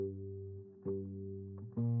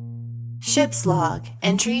Ship's log,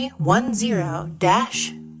 entry 10-10.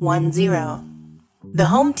 The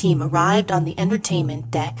home team arrived on the entertainment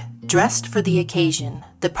deck, dressed for the occasion.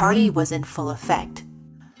 The party was in full effect.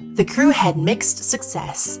 The crew had mixed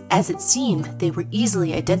success, as it seemed they were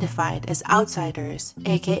easily identified as outsiders,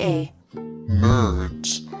 aka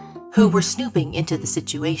nerds, who were snooping into the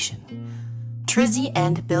situation. Trizzy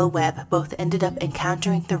and Bill Webb both ended up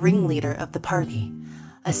encountering the ringleader of the party,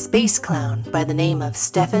 a space clown by the name of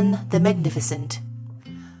Stefan the Magnificent.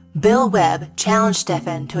 Bill Webb challenged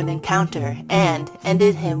Stefan to an encounter and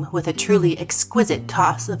ended him with a truly exquisite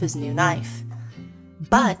toss of his new knife.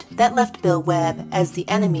 But that left Bill Webb as the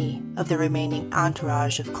enemy of the remaining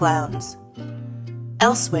entourage of clowns.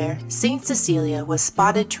 Elsewhere, Saint Cecilia was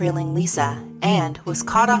spotted trailing Lisa and was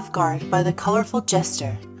caught off guard by the colorful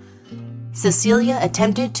jester. Cecilia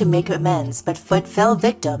attempted to make amends but fell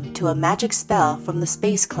victim to a magic spell from the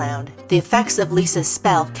space clown. The effects of Lisa's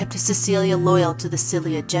spell kept Cecilia loyal to the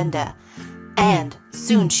silly agenda, and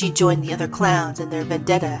soon she joined the other clowns in their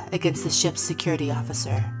vendetta against the ship's security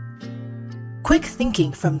officer. Quick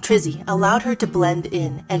thinking from Trizzy allowed her to blend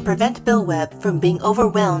in and prevent Bill Webb from being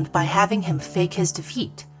overwhelmed by having him fake his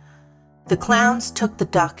defeat. The clowns took the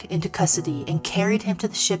duck into custody and carried him to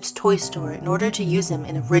the ship's toy store in order to use him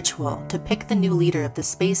in a ritual to pick the new leader of the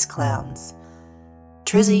space clowns.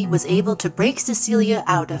 Trizzy was able to break Cecilia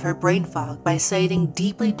out of her brain fog by citing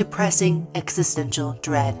deeply depressing existential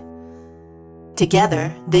dread.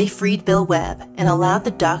 Together, they freed Bill Webb and allowed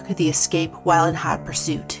the duck the escape while in hot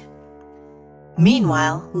pursuit.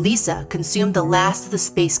 Meanwhile, Lisa consumed the last of the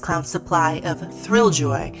space clown supply of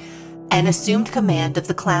Thrilljoy and assumed command of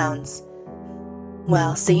the clowns,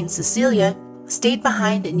 while Saint Cecilia stayed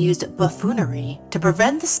behind and used buffoonery to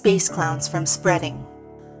prevent the space clowns from spreading.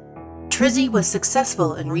 Trizzy was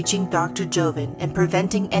successful in reaching Dr. Joven and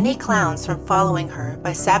preventing any clowns from following her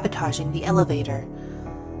by sabotaging the elevator.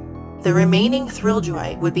 The remaining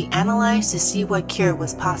Thrilljoy would be analyzed to see what cure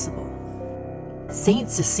was possible.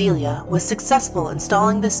 Saint Cecilia was successful in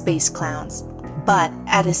stalling the space clowns, but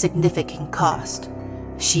at a significant cost.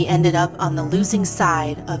 She ended up on the losing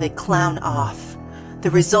side of a clown off. The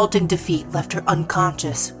resulting defeat left her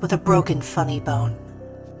unconscious with a broken funny bone.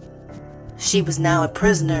 She was now a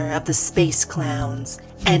prisoner of the space clowns,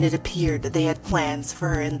 and it appeared that they had plans for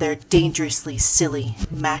her in their dangerously silly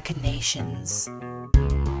machinations.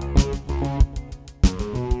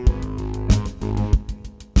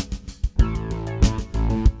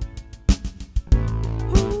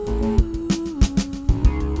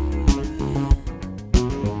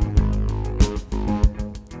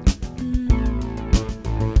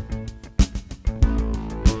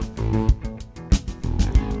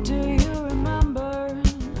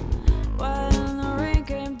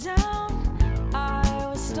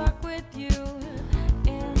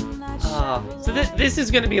 This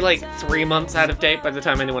is going to be like 3 months out of date by the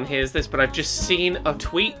time anyone hears this, but I've just seen a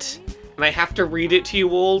tweet, and I have to read it to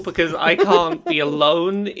you all because I can't be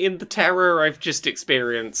alone in the terror I've just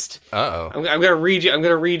experienced. Uh-oh. I'm going to read you. I'm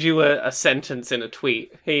going to read you a sentence in a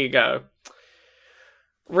tweet. Here you go.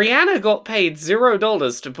 Rihanna got paid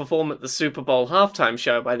 $0 to perform at the Super Bowl halftime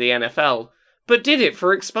show by the NFL, but did it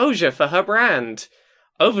for exposure for her brand.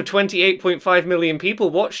 Over 28.5 million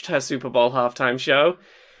people watched her Super Bowl halftime show.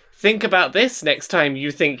 Think about this next time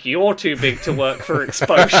you think you're too big to work for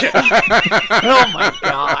exposure. Oh my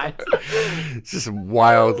god. It's just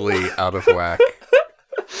wildly out of whack.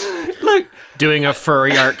 Look, Doing a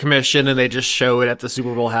furry art commission and they just show it at the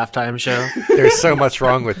Super Bowl halftime show. There's so much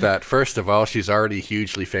wrong with that. First of all, she's already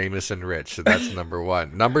hugely famous and rich, so that's number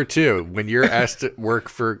one. Number two, when you're asked to work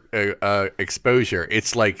for exposure,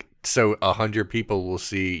 it's like so 100 people will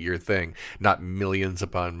see your thing, not millions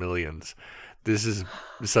upon millions. This is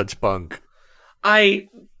such bunk.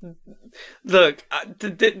 Look.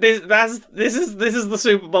 This is the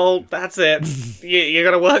Super Bowl. That's it. You're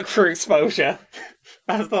gonna work for exposure.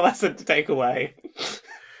 That's the lesson to take away.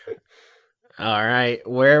 All right.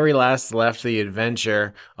 Where we last left the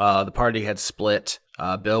adventure, the party had split.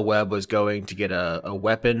 Bill Webb was going to get a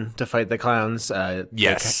weapon to fight the clowns.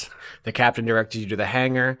 Yes. The captain directed you to the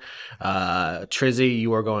hangar. Trizzy,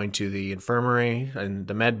 you are going to the infirmary and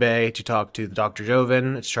the med bay to talk to the Dr.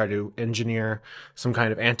 Joven to try to engineer some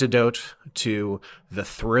kind of antidote to the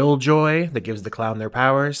Thrilljoy that gives the clown their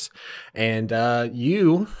powers. And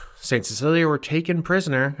you, St. Cecilia, were taken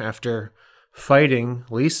prisoner after fighting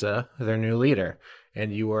Lisa, their new leader.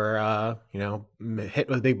 And you were, hit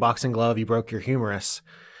with a big boxing glove. You broke your humerus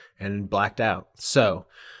and blacked out. So,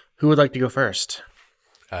 who would like to go first?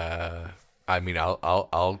 I mean,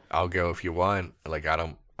 I'll go if you want. Like,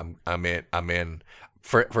 I'm in.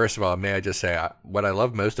 First of all, may I just say, what I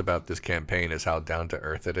love most about this campaign is how down to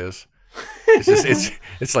earth it is. It's just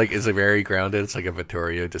it's a very grounded. It's like a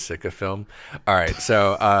Vittorio De Sica film. All right,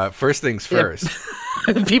 so first things first.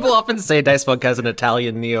 People often say Dicebug has an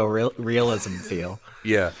Italian neo-realism feel.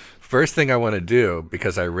 Yeah. First thing I want to do,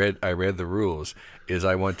 because I read the rules, is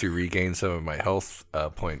I want to regain some of my health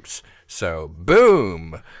points. So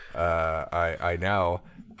boom, I now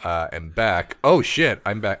am back. Oh shit,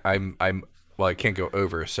 I'm back. I'm well, I can't go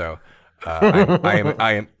over, so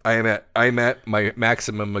I'm at my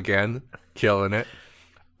maximum again, killing it.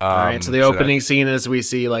 All right, so the opening scene is we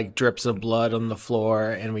see like drips of blood on the floor,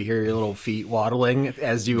 and we hear your little feet waddling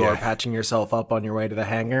as you are patching yourself up on your way to the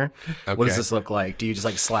hangar. Okay. What does this look like? Do you just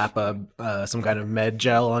like slap some kind of med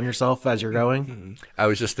gel on yourself as you're going? I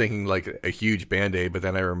was just thinking like a huge Band-Aid, but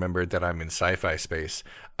then I remembered that I'm in sci-fi space.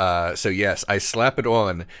 So yes, I slap it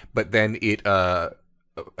on, but then it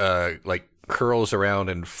like curls around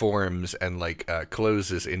and forms and like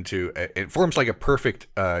closes into it forms like a perfect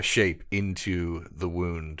shape into the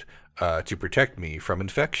wound to protect me from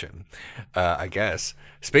infection. I guess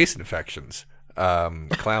space infections, clown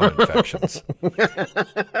infections,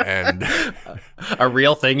 and a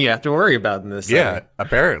real thing you have to worry about in this. Yeah,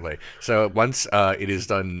 apparently. So once it is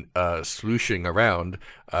done slooshing around,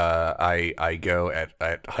 I go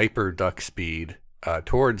at hyper duck speed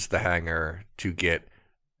towards the hangar to get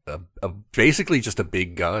basically just a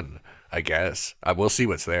big gun, I guess. We'll see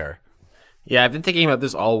what's there. Yeah, I've been thinking about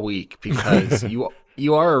this all week because you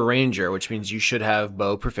are a ranger, which means you should have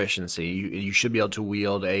bow proficiency. You should be able to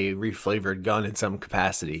wield a reflavored gun in some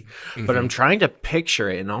capacity. Mm-hmm. But I'm trying to picture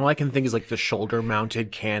it, and all I can think is like the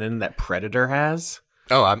shoulder-mounted cannon that Predator has.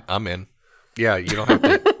 Oh, I'm in. Yeah, you don't have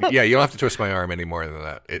to. Yeah, you don't have to twist my arm any more than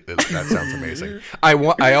that. That sounds amazing.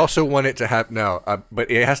 I also want it to have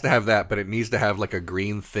but it has to have that. But it needs to have like a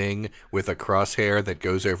green thing with a crosshair that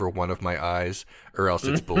goes over one of my eyes, or else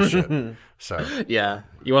it's bullshit. So yeah,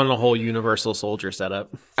 you want a whole universal soldier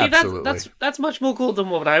setup. See, absolutely. That's much more cool than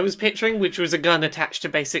what I was picturing, which was a gun attached to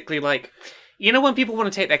basically like. You know when people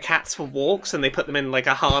want to take their cats for walks and they put them in like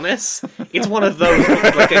a harness? It's one of those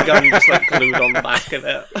with like a gun just like glued on the back of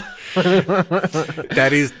it.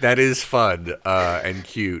 That is fun and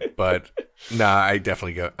cute, but I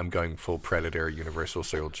definitely I'm going full Predator Universal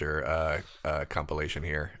Soldier compilation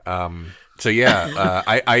here. So yeah,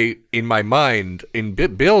 I in my mind,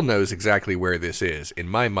 Bill knows exactly where this is. In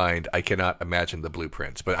my mind, I cannot imagine the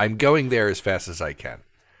blueprints, but I'm going there as fast as I can.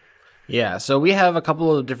 Yeah, so we have a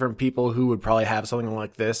couple of different people who would probably have something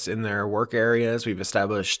like this in their work areas. We've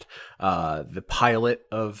established the pilot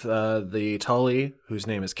of the Tully, whose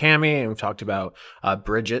name is Cammy, and we've talked about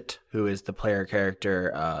Bridget, who is the player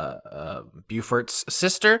character Bufort's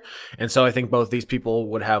sister. And so I think both these people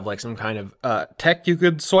would have like some kind of tech you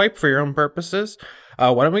could swipe for your own purposes.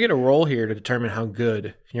 Why don't we get a roll here to determine how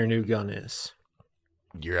good your new gun is?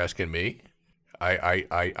 You're asking me? How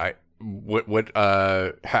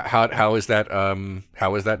is that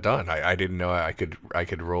done? I didn't know I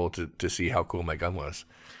could roll to see how cool my gun was.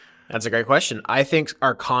 That's a great question. I think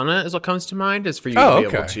Arcana is what comes to mind, is for you to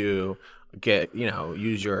be able to get,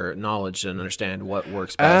 use your knowledge and understand what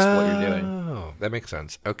works best, what you're doing. Oh, that makes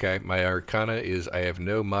sense. Okay, my Arcana is I have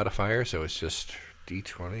no modifier, so it's just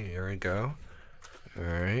D20. Here we go. All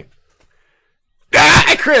right.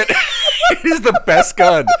 I crit! It is the best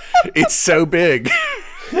gun. It's so big.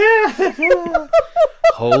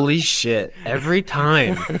 Holy shit! Every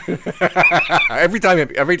time it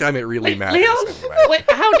really matters. Leon, wait,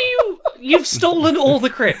 how do you've stolen all the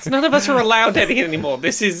crits? None of us are allowed any anymore.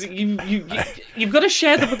 This is you've got to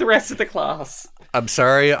share them with the rest of the class. I'm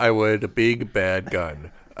sorry, I would a big bad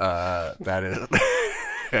gun. That is.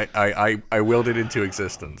 I willed it into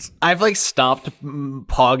existence. I've like stopped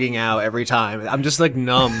pogging out every time. I'm just like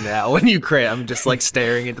numb now. When you crit, I'm just like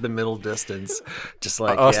staring into the middle distance, just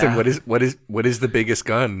like Austin. Yeah. What is the biggest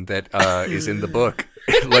gun that is in the book?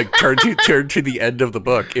 Like turn to the end of the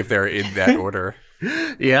book if they're in that order.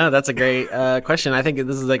 Yeah, that's a great question. I think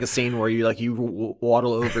this is like a scene where you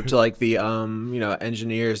waddle over to like the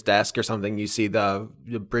engineer's desk or something. You see the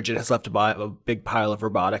Bridget has left a big pile of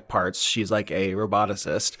robotic parts. She's like a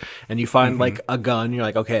roboticist, and you find like a gun. You're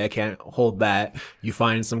like, okay, I can't hold that. You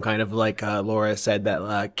find some kind of like Laura said,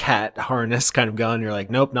 that cat harness kind of gun. You're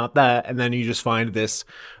like, nope, not that. And then you just find this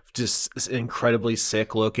just incredibly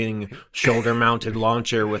sick looking shoulder mounted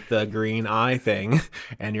launcher with the green eye thing,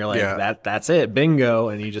 and you're like, that's it, bingo.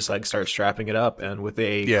 And you just like start strapping it up, and with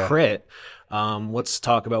a crit, let's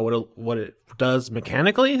talk about what it does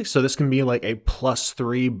mechanically. So this can be like a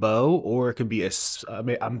 +3 bow, or it could be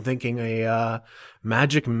I'm thinking a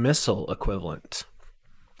magic missile equivalent.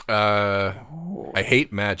 I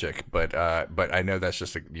hate magic, but I know that's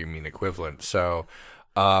just you mean equivalent. So,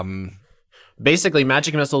 Basically,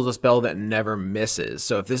 magic missile is a spell that never misses.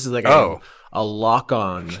 So if this is like a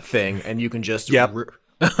lock-on thing, and you can just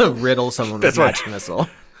riddle someone with magic missile.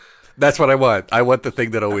 That's what I want. I want the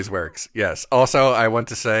thing that always works. Yes. Also, I want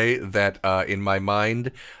to say that in my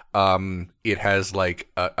mind, it has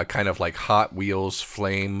like a kind of like Hot Wheels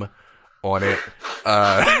flame on it.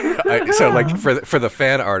 So like for the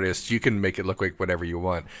fan artists, you can make it look like whatever you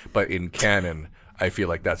want. But in canon, I feel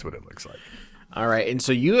like that's what it looks like. All right, and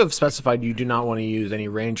so you have specified you do not want to use any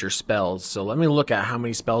ranger spells. So let me look at how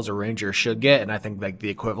many spells a ranger should get, and I think like the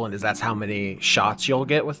equivalent is that's how many shots you'll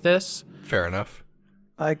get with this. Fair enough.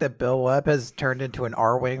 I like that Bill Webb has turned into an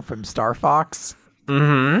R-Wing from Star Fox.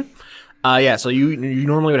 Mm-hmm. Yeah, so you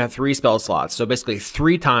normally would have 3 spell slots. So basically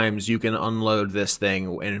 3 times you can unload this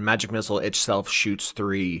thing, and Magic Missile itself shoots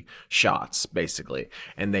 3 shots, basically.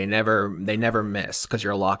 And they never miss because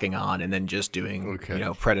you're locking on and then just doing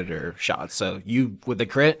Predator shots. So you with the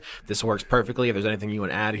crit, this works perfectly. If there's anything you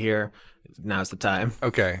want to add here, now's the time.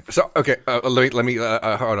 Okay. So let me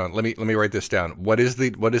hold on. Let me write this down. What is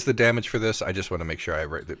the damage for this? I just want to make sure I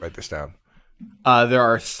write this down. There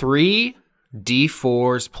are 3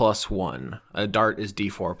 D4s plus 1. A dart is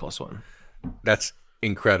D4 plus 1. That's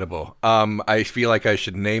incredible. I feel like I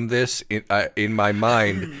should name this in my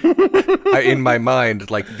mind. In my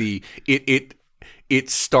mind, like it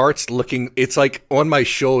starts looking. It's like on my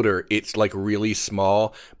shoulder. It's like really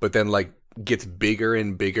small, but then like gets bigger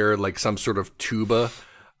and bigger, like some sort of tuba.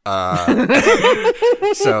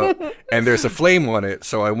 So and there's a flame on it.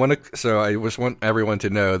 So I just want everyone to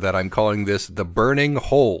know that I'm calling this the Burning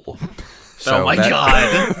Hole. So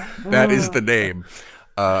God, that is the name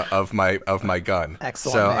of my gun.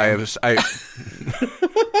 Excellent. So name.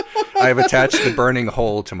 I have attached the Burning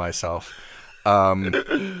Hole to myself.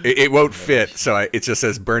 It won't fit, so it just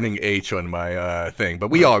says Burning H on my thing. But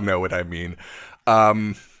we all know what I mean. All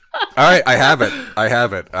right, I have it.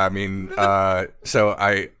 I mean, so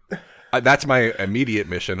that's my immediate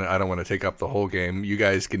mission. I don't want to take up the whole game. You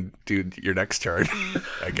guys can do your next turn,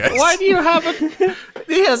 I guess. Why do you have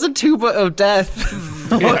he has a tuba of death.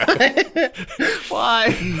 Why?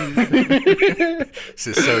 This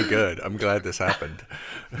is so good. I'm glad this happened.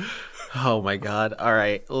 Oh my God. All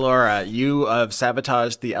right, Laura, you have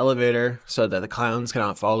sabotaged the elevator so that the clowns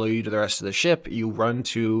cannot follow you to the rest of the ship. You run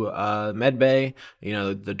to medbay.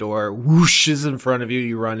 The door whooshes in front of you.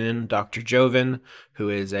 You run in. Dr. Joven, who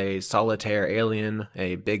is a solitaire alien,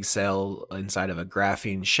 a big cell inside of a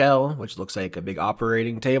graphene shell, which looks like a big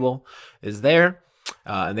operating table, is there.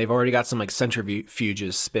 And they've already got some like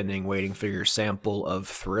centrifuges spinning, waiting for your sample of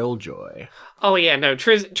Thrilljoy. Oh yeah, no,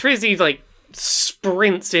 Trizzy like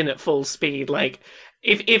sprints in at full speed, like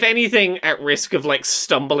if anything at risk of like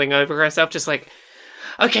stumbling over herself, just like,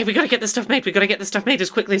 okay, we gotta get this stuff made as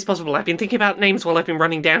quickly as possible. I've been thinking about names while I've been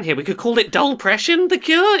running down here. We could call it Dullpression, the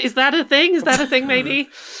cure. Is that a thing maybe?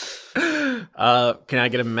 Can I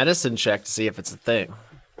get a medicine check to see if it's a thing?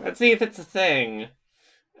 Let's see if it's a thing.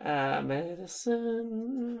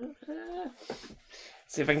 Medicine.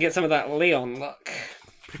 See if I can get some of that Leon luck.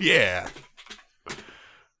 Yeah.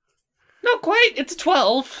 Not quite. It's a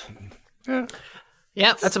 12.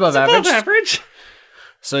 Yeah, that's above average.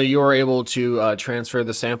 So you were able to transfer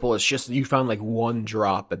the sample. It's just you found like 1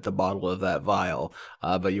 drop at the bottle of that vial,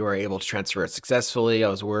 but you were able to transfer it successfully. I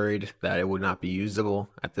was worried that it would not be usable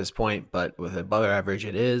at this point, but with above average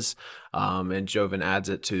it is. And Joven adds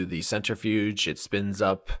it to the centrifuge. It spins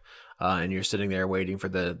up, and you're sitting there waiting for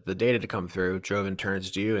the data to come through. Joven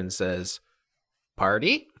turns to you and says,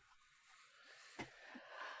 "Party?"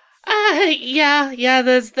 Yeah.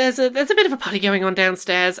 There's a bit of a party going on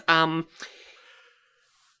downstairs.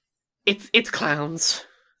 It's clowns.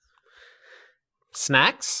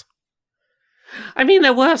 Snacks? I mean,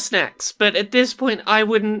 there were snacks, but at this point, I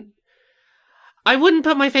wouldn't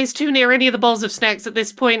put my face too near any of the bowls of snacks at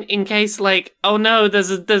this point, in case, like, oh no, there's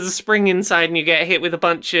a spring inside, and you get hit with a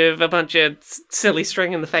bunch of silly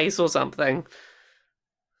string in the face or something.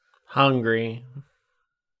 Hungry.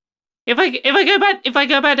 If I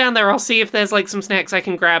go back down there, I'll see if there's like some snacks I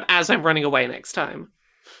can grab as I'm running away next time.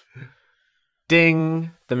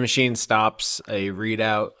 Ding! The machine stops. A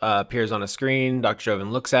readout appears on a screen. Dr.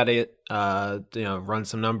 Joven looks at it, runs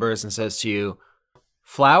some numbers, and says to you,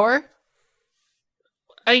 "Flour?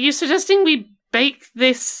 Are you suggesting we bake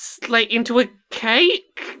this like into a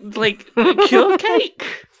cake, like a cure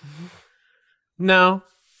cake?" No.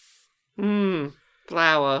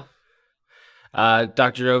 Flour.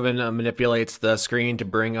 Dr. Joven manipulates the screen to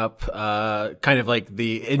bring up kind of like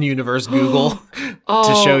the in-universe Google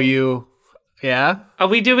to show you Yeah? Are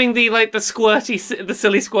we doing the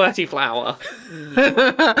silly squirty flower?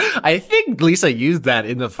 I think Lisa used that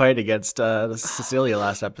in the fight against Cecilia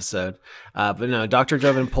last episode. But no, Dr.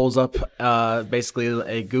 Joven pulls up basically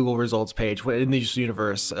a Google results page. In this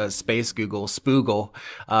universe, Space Google, Spoogle,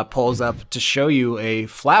 pulls up to show you a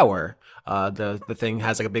flower. The thing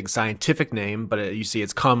has like a big scientific name, but you see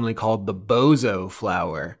it's commonly called the bozo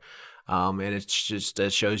flower. And it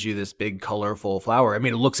shows you this big colorful flower. I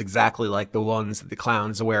mean, it looks exactly like the ones that the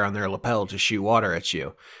clowns wear on their lapel to shoot water at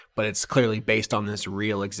you, but it's clearly based on this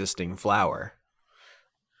real existing flower.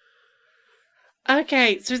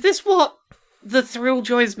 Okay, so is this what the Thrill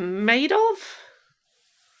Joy's made of?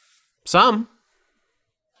 Some.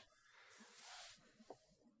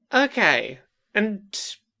 Okay, and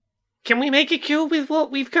can we make a cure with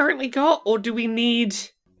what we've currently got, or do we need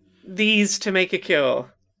these to make a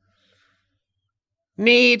cure?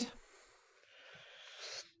 Need.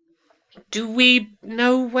 Do we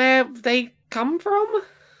know where they come from?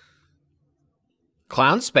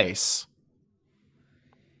 Clown space.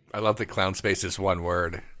 I love that clown space is one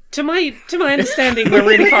word. To my understanding, we're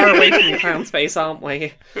really far away from clown space, aren't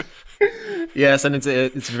we? Yes, and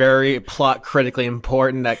it's very plot critically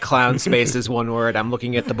important that clown space is one word. I'm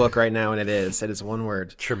looking at the book right now, and it is. It is one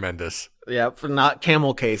word. Tremendous. Yep, not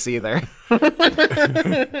camel case either.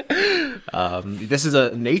 This is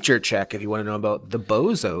a nature check if you want to know about the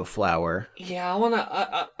bozo flower. Yeah,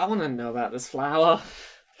 I wanna know about this flower.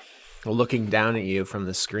 Looking down at you from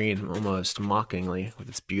the screen, almost mockingly, with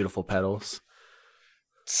its beautiful petals.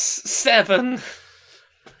 7.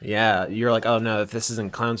 Yeah, you're like, oh no, if this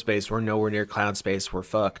isn't clown space, we're nowhere near clown space. We're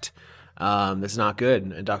fucked. This is not good.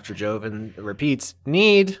 And Dr. Joven repeats,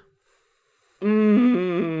 need.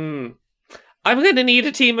 I'm gonna need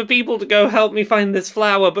a team of people to go help me find this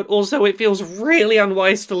flower, but also it feels really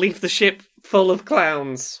unwise to leave the ship full of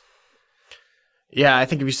clowns. Yeah, I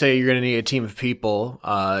think if you say you're going to need a team of people,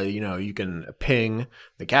 you can ping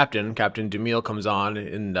the captain. Captain Dumille comes on,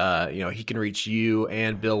 and he can reach you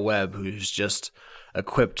and Bill Webb, who's just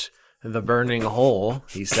equipped the burning hole.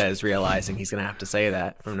 He says, realizing he's going to have to say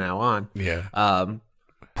that from now on. Yeah.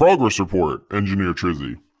 Progress report, Engineer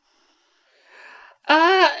Trizzy.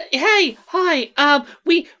 Hey, hi.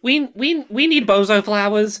 We need bozo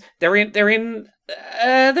flowers. They're in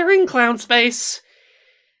clown space.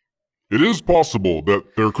 It is possible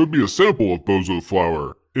that there could be a sample of bozo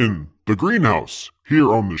flower in the greenhouse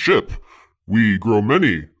here on the ship. We grow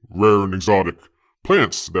many rare and exotic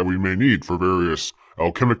plants that we may need for various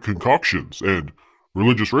alchemic concoctions and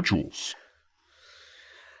religious rituals.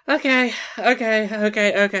 Okay,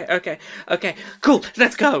 cool,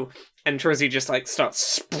 let's go. And Trizzy just starts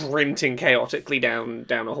sprinting chaotically down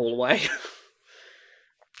a hallway.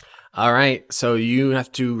 All right, so you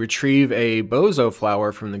have to retrieve a bozo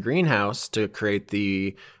flower from the greenhouse to create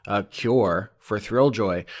the cure for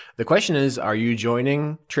Thrilljoy. The question is, are you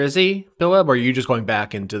joining Trizzy, Bill Webb, or are you just going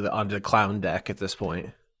back onto the clown deck at this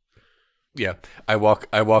point? Yeah, I walk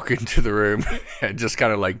into the room and just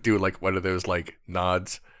kind of do one of those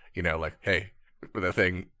nods, hey, with a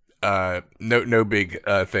thing. No big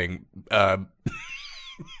thing.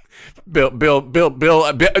 Bill,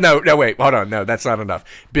 no, wait, hold on. No, that's not enough.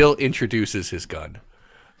 Bill introduces his gun.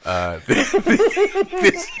 This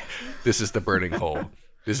is the burning hole.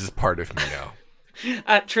 This is part of me now.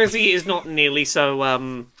 Trizzy is not nearly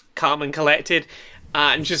so calm and collected,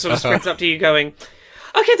 and just sort of sprints up to you going,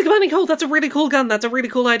 okay, the burning hole, that's a really cool gun, that's a really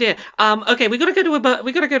cool idea. Okay, we gotta go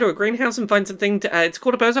to a greenhouse and find something it's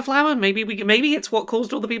called a bozo flower. Maybe it's what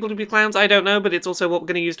caused all the people to be clowns, I don't know, but it's also what we're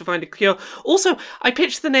gonna use to find a cure. Also, I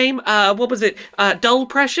pitched the name,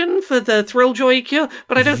 Dullpression for the Thrilljoy cure,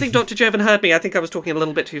 but I don't think Dr. Joven heard me. I think I was talking a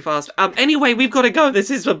little bit too fast. Anyway, we've gotta go.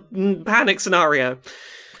 This is a panic scenario.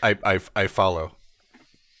 I follow.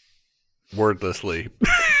 Wordlessly.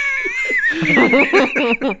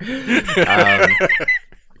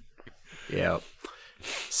 Yeah.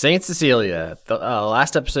 Saint Cecilia, the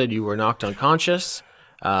last episode you were knocked unconscious.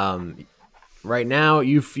 Right now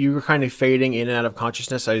you're kind of fading in and out of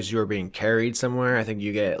consciousness as you are being carried somewhere. I think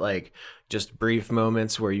you get just brief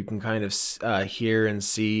moments where you can kind of hear and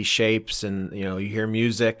see shapes, and you hear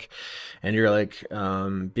music, and you're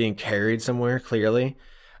being carried somewhere clearly.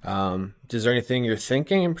 Is there anything you're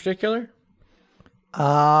thinking in particular?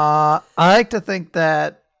 I like to think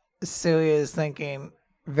that Celia is thinking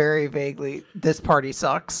very vaguely, this party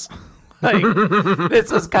sucks.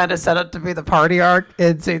 This was kind of set up to be the party arc,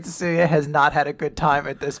 and Saint Cecilia has not had a good time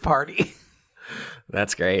at this party.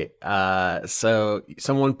 That's great. So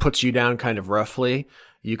someone puts you down kind of roughly.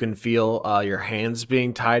 You can feel your hands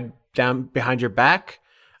being tied down behind your back.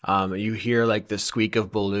 You hear like the squeak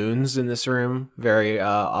of balloons in this room very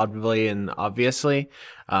audibly and obviously.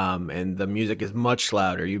 And the music is much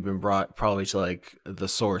louder. You've been brought probably to like the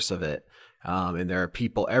source of it. And there are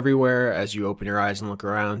people everywhere. As you open your eyes and look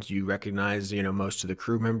around, you recognize, most of the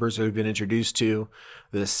crew members who have been introduced to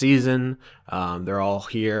this season. They're all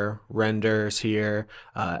here. Render's here.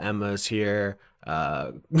 Emma's here.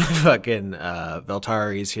 Fucking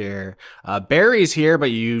Veltari's here. Barry's here, but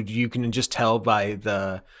you can just tell by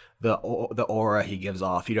the aura he gives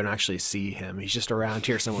off. You don't actually see him. He's just around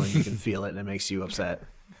here somewhere, and you can feel it, and it makes you upset.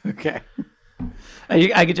 Okay.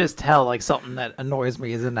 I could just tell like something that annoys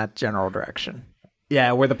me is in that general direction.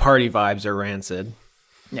 Yeah, where the party vibes are rancid.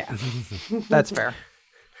 Yeah, that's fair.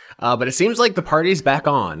 But it seems like the party's back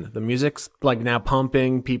on. The music's like now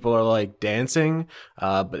pumping. People are like dancing,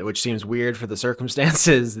 but which seems weird for the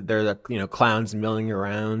circumstances. They're clowns milling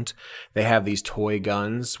around. They have these toy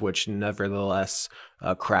guns, which nevertheless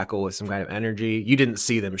crackle with some kind of energy. You didn't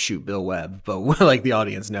see them shoot Bill Webb, but like the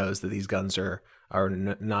audience knows that these guns are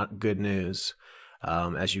not good news.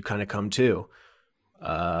 As you kind of come to,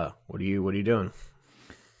 what are you doing?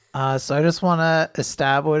 So I just want to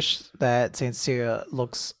establish that Saint Cecilia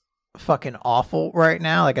looks fucking awful right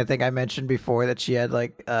now. Like I think I mentioned before that she had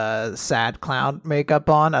like sad clown makeup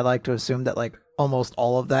on. I'd like to assume that like almost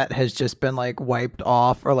all of that has just been like wiped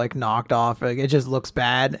off or like knocked off. Like it just looks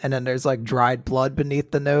bad. And then there's like dried blood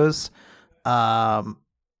beneath the nose. And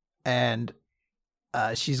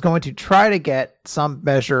she's going to try to get some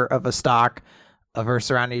measure of a stock of her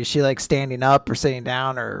surroundings. Is she like standing up or sitting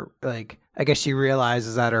down, or like I guess she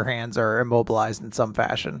realizes that her hands are immobilized in some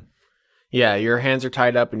fashion. Yeah, your hands are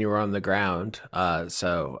tied up and you were on the ground.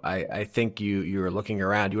 So I think you were looking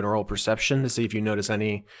around. You want to roll perception to see if you notice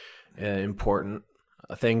any important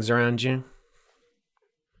things around you?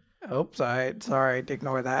 Oops, sorry,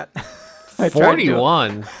 ignore that.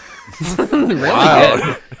 41. Really Wow.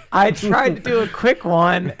 good. I tried to do a quick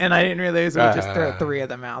one, and I didn't realize we just throw 3 of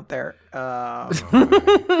them out there.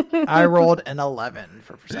 I rolled an 11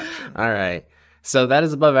 for perception. All right. So that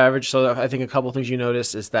is above average. So I think a couple things you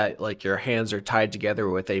notice is that like your hands are tied together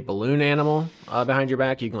with a balloon animal behind your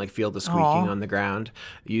back. You can like feel the squeaking on the ground.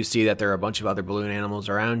 You see that there are a bunch of other balloon animals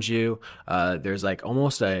around you. There's like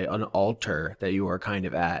almost an altar that you are kind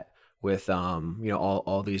of at, with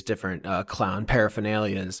all these different clown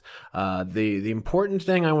paraphernalias. The important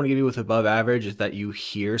thing I want to give you with above average is that you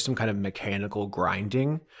hear some kind of mechanical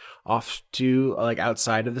grinding off to like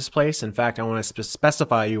outside of this place. In fact, I want to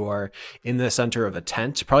specify you are in the center of a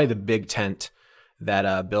tent, probably the big tent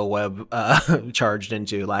that Bill Webb charged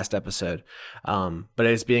into last episode. But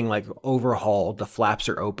it's being like overhauled. The flaps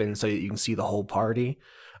are open so that you can see the whole party.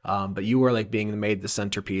 But you were like being made the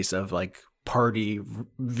centerpiece of like Party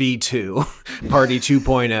V2, Party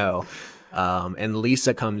 2.0. And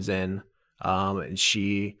Lisa comes in, and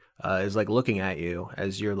she is like looking at you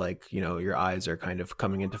as you're like, your eyes are kind of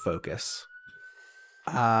coming into focus.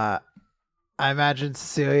 I imagine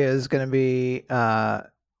Cecilia is going to be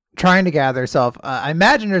trying to gather herself. I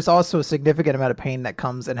imagine there's also a significant amount of pain that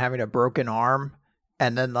comes in having a broken arm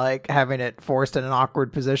and then like having it forced in an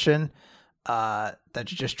awkward position that you're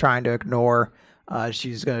just trying to ignore.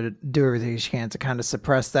 She's going to do everything she can to kind of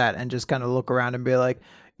suppress that and just kind of look around and be like,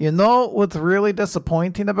 what's really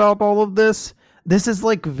disappointing about all of this? This is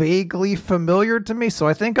like vaguely familiar to me, so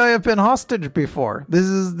I think I have been hostage before. This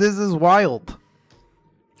is wild.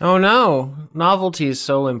 Oh no, novelty is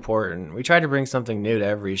so important. We try to bring something new to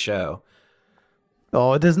every show.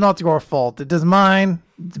 Oh, it is not your fault. It is mine.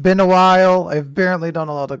 It's been a while. I've apparently done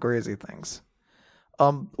a lot of crazy things.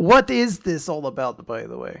 What is this all about, by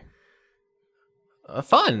the way?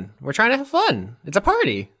 Fun. We're trying to have fun. It's a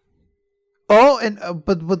party. Oh, and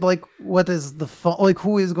but like, what is the fun? Like,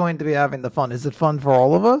 who is going to be having the fun? Is it fun for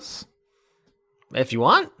all of us? If you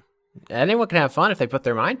want, anyone can have fun if they put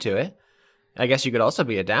their mind to it. I guess you could also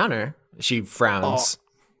be a downer. She frowns.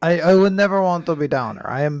 Oh, I would never want to be downer.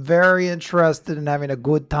 I am very interested in having a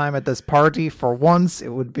good time at this party. For once, it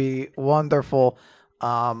would be wonderful.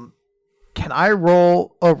 Can I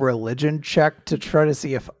roll a religion check to try to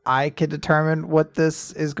see if I can determine what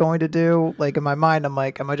this is going to do? Like in my mind, I'm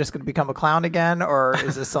like, am I just going to become a clown again? Or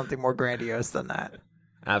is this something more grandiose than that?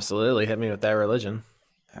 Absolutely. Hit me with that religion.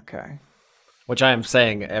 Okay. Which I am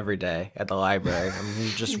saying every day at the library. I'm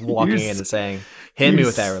just walking in and saying, hit me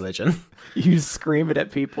with that religion. You scream it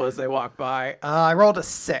at people as they walk by. I rolled a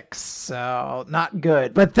 6, so not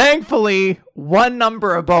good. But thankfully, one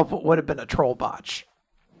number above what would have been a troll botch.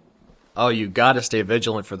 Oh, you gotta stay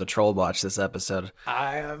vigilant for the troll watch this episode.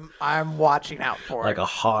 I'm watching out for Like it. a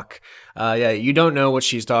hawk. Yeah, you don't know what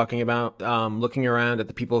she's talking about. Looking around at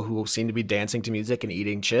the people who seem to be dancing to music and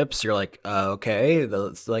eating chips, you're like, okay.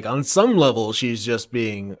 It's like on some level, she's just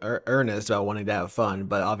being earnest about wanting to have fun,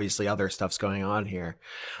 but obviously other stuff's going on here.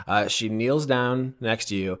 She kneels down next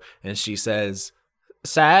to you and she says,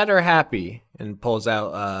 "Sad or happy?" and pulls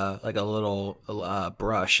out like a little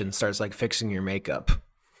brush and starts like fixing your makeup.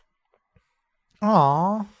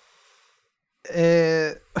 Aw.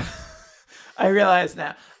 I realize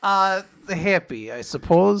now. Happy, I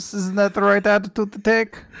suppose. Isn't that the right attitude to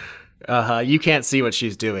take? You can't see what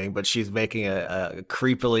she's doing, but she's making a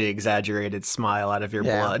creepily exaggerated smile out of your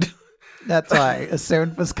blood. That's why I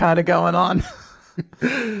assumed was kind of going on.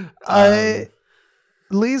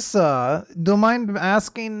 Lisa, do you mind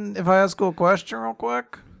asking if I ask you a question real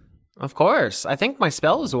quick? Of course. I think my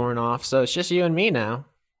spell is worn off, so it's just you and me now.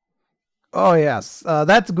 Oh, yes.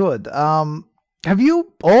 That's good. Have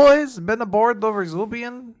you always been aboard the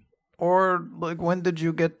Vesuvian? Or, like, when did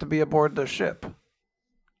you get to be aboard the ship?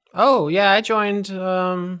 Oh, yeah, I joined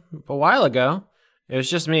a while ago. It was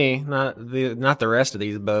just me, not the rest of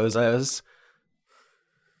these bozos.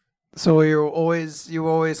 So you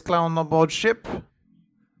always clown aboard ship?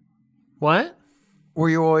 What? Were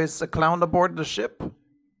you always a clown aboard the ship?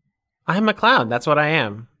 I'm a clown. That's what I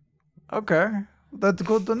am. Okay. That's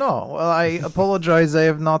good to know. Well, I apologize I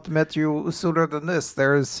have not met you sooner than this.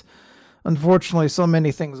 There's unfortunately so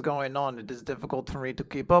many things going on. It is difficult for me to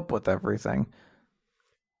keep up with everything.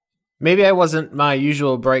 Maybe I wasn't my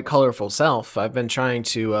usual bright, colorful self. I've been trying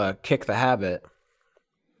to kick the habit.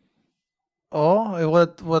 Oh,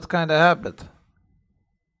 what kind of habit?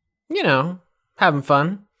 You know, having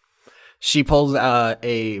fun. She pulls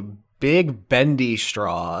a big bendy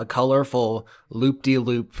straw, a colorful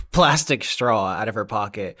loop-de-loop plastic straw out of her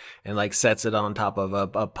pocket and like sets it on top of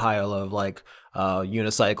a pile of like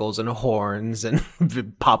unicycles and horns and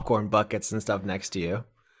popcorn buckets and stuff next to you.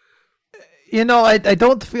 You know, I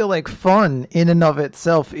don't feel like fun in and of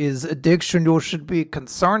itself is addiction you should be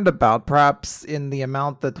concerned about, perhaps in the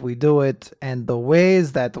amount that we do it and the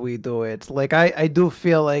ways that we do it. Like, I do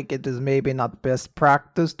feel like it is maybe not best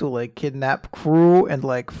practice to, like, kidnap crew and,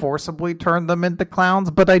 like, forcibly turn them into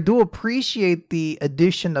clowns, but I do appreciate the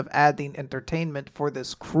addition of adding entertainment for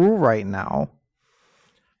this crew right now.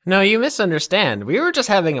 No, you misunderstand. We were just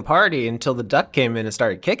having a party until the duck came in and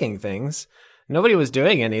started kicking things. Nobody was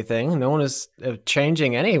doing anything. No one was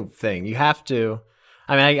changing anything. You have to.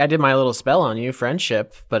 I mean, I did my little spell on you,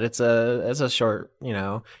 friendship, but it's a short,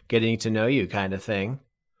 getting to know you kind of thing.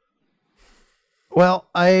 Well,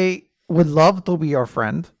 I would love to be your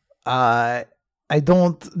friend. I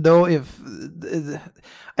don't know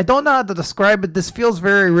I don't know how to describe it. This feels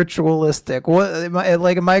very ritualistic. What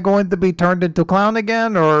am I going to be turned into clown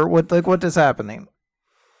again, or what is happening?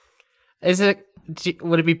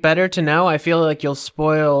 Would it be better to know? I feel like you'll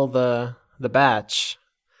spoil the batch.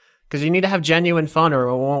 Because you need to have genuine fun or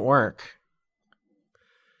it won't work.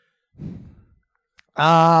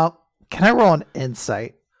 Can I roll an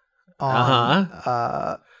insight on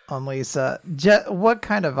Lisa? What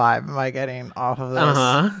kind of vibe am I getting off of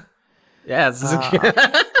this? Yeah, this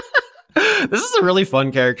is a really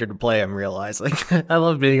fun character to play, I'm realizing. I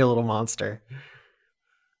love being a little monster.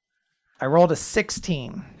 I rolled a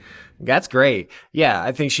 16. That's great. Yeah,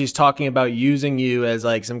 I think she's talking about using you as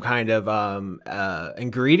like some kind of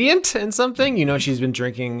ingredient in something. She's been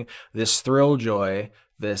drinking this Thrill Joy,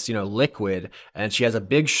 this, liquid, and she has a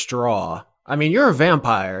big straw. I mean, you're a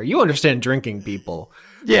vampire. You understand drinking people.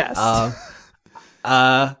 Yes.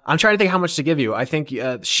 I'm trying to think how much to give you. I think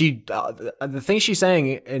the thing she's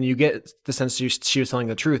saying, and you get the sense she was telling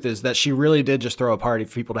the truth, is that she really did just throw a party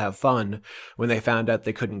for people to have fun when they found out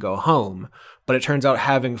they couldn't go home. But it turns out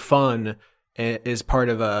having fun is part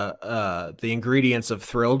of the ingredients of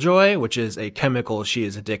Thrill Joy, which is a chemical she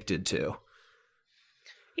is addicted to.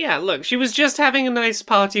 Yeah, look, she was just having a nice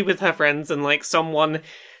party with her friends, and like someone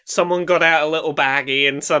got out a little baggie,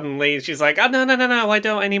 and suddenly she's like, "Oh no, I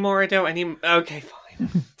don't anymore. Okay, fine."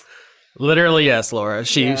 Literally, yes, Laura.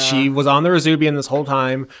 She was on the Resubian this whole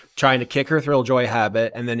time, trying to kick her Thrill Joy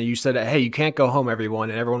habit, and then you said, "Hey, you can't go home, everyone,"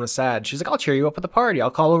 and everyone was sad. She's like, "I'll cheer you up at the party.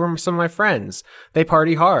 I'll call over some of my friends. They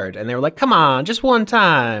party hard," and they were like, "Come on, just one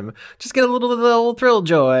time, just get a little Thrill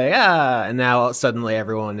Joy." And now suddenly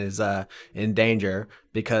everyone is in danger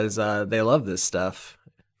because they love this stuff.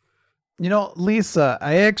 Lisa,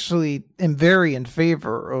 I actually am very in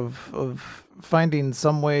favor of finding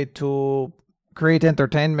some way to create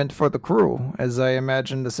entertainment for the crew, as I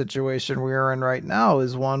imagine the situation we are in right now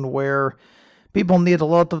is one where people need a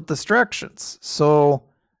lot of distractions. So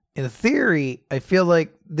in theory, I feel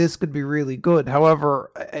like this could be really good.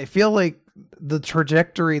 However, I feel like the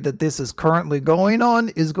trajectory that this is currently going on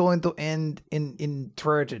is going to end in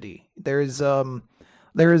tragedy. There is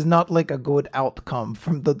not like a good outcome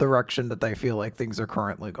from the direction that I feel like things are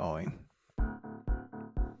currently going.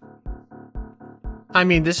 I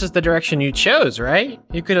mean, this is the direction you chose, right?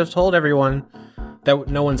 You could have told everyone that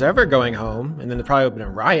no one's ever going home, and then there probably would have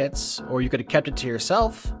been riots, or you could have kept it to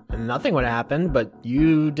yourself, and nothing would have happened, but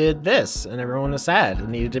you did this, and everyone was sad and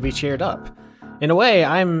needed to be cheered up. In a way,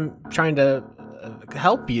 I'm trying to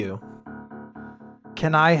help you.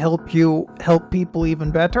 Can I help you help people even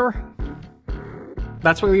better?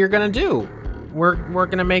 That's what you're gonna do. We're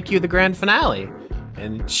gonna make you the grand finale.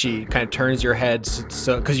 And she kind of turns your head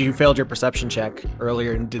so because you failed your perception check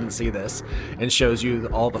earlier and didn't see this, and shows you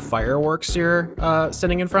all the fireworks you're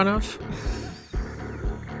sitting in front of.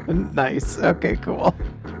 Nice. Okay, cool.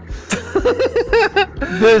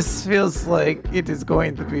 This feels like it is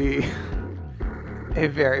going to be a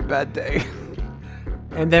very bad day.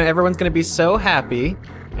 And then everyone's gonna be so happy,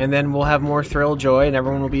 and then we'll have more thrill joy, and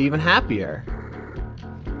everyone will be even happier.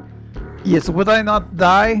 Yes, would I not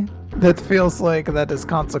die? That feels like that is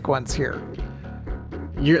consequence here.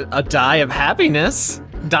 You're a die of happiness,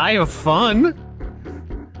 die of fun.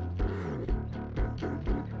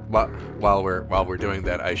 While we're doing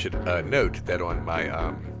that, I should note that on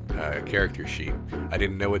my character sheet, I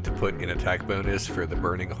didn't know what to put in attack bonus for the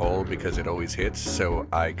burning hole because it always hits, so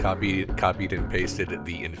I copied and pasted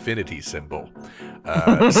the infinity symbol.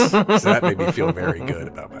 So that made me feel very good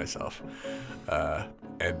about myself.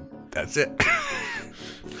 And that's it.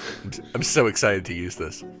 I'm so excited to use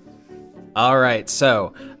this. All right,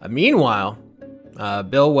 so meanwhile,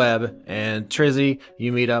 Bill Webb and Trizzy,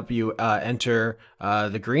 you meet up, you enter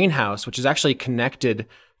the greenhouse, which is actually connected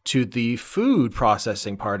to the food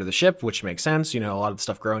processing part of the ship, which makes sense. You know, a lot of the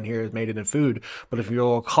stuff grown here is made into food. But if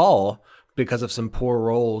you'll recall, because of some poor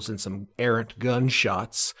rolls and some errant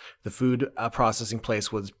gunshots, the food processing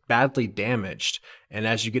place was badly damaged. And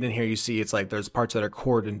as you get in here, you see it's like there's parts that are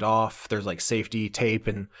cordoned off. There's like safety tape,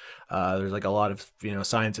 and there's like a lot of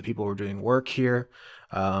signs that people were doing work here.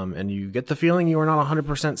 And you get the feeling you are not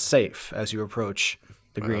 100% safe as you approach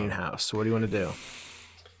the greenhouse. So what do you want to do?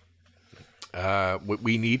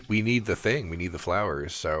 We need the thing. We need the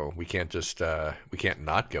flowers. So we can't just we can't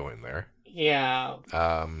not go in there. Yeah.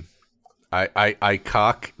 I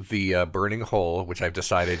cock the burning hole, which I've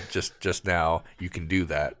decided just now you can do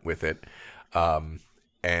that with it,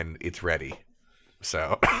 and it's ready.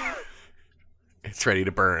 So it's ready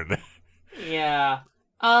to burn. Yeah.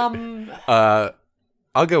 I'll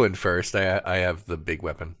go in first. I have the big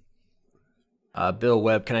weapon. Bill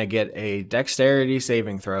Webb, can I get a dexterity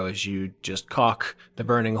saving throw as you just cock the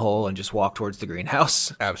burning hole and just walk towards the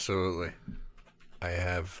greenhouse? Absolutely. I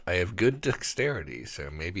have good dexterity, so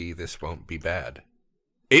maybe this won't be bad.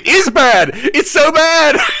 It is bad! It's so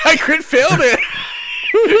bad! I crit failed it!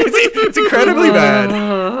 It's incredibly bad.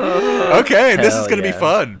 Okay, this is going to be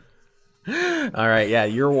fun. All right, yeah,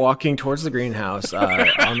 you're walking towards the greenhouse.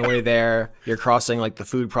 On the way there, you're crossing like the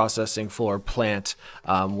food processing floor plant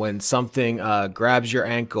when something grabs your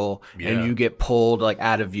ankle and you get pulled like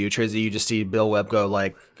out of view. Trizzy, you just see Bill Webb go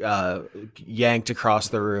like yanked across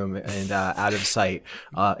the room and out of sight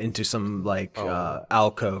into some like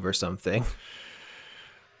alcove or something.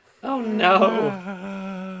 Oh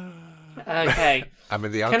no. Okay. I'm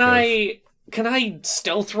in the alcove. Can I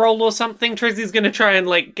stealth roll or something? Trizzy's gonna try and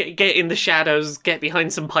like get in the shadows, get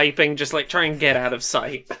behind some piping, just like try and get out of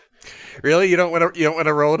sight. Really? You don't want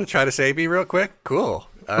to roll to try to save me real quick? Cool.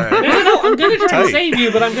 All right. No, I'm gonna try and save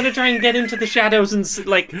you, but I'm gonna try and get into the shadows and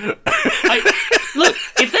look.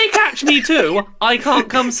 If they catch me too, I can't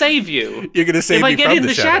come save you. You're gonna save me from the shadows. If I get in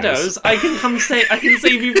the shadows, I can come I can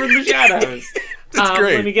save you from the shadows. That's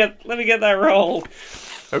great. Let me get that roll.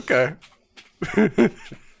 Okay.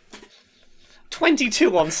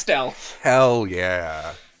 22 on stealth. Hell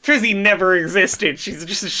yeah. Trizzy never existed. She's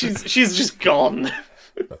just gone.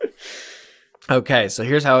 Okay, so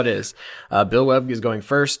here's how it is. Bill Webb is going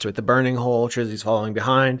first with the burning hole. Trizzy's following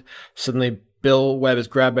behind. Suddenly, Bill Webb is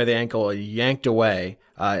grabbed by the ankle, yanked away,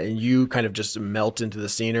 and you kind of just melt into the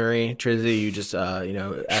scenery. Trizzy, you just,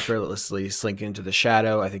 effortlessly slink into the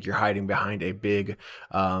shadow. I think you're hiding behind a big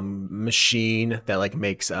machine that like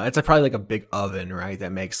makes, it's probably like a big oven, right?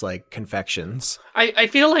 That makes like confections. I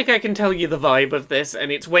feel like I can tell you the vibe of this,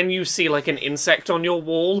 and it's when you see like an insect on your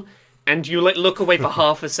wall, and you like look away for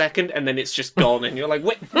half a second, and then it's just gone, and you're like,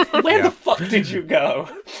 where the fuck did you go?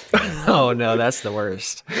 Oh no, that's the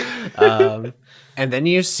worst. And then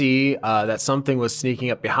you see that something was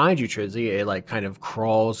sneaking up behind you, Trizzy. It like kind of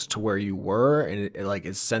crawls to where you were, and it like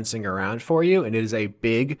is sensing around for you. And it is a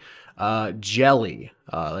big jelly,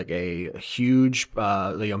 like a huge,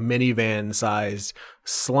 like a minivan-sized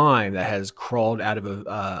slime that has crawled out of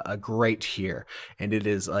a grate here, and it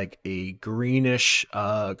is like a greenish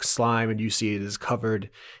slime, and you see it is covered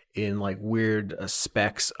in like weird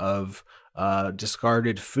specks of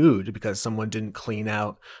discarded food because someone didn't clean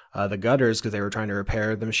out the gutters because they were trying to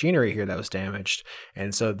repair the machinery here that was damaged.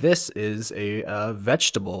 And so this is a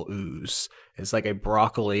vegetable ooze. It's like a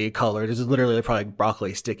broccoli color. This is literally probably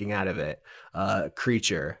broccoli sticking out of it,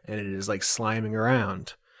 creature, and it is like sliming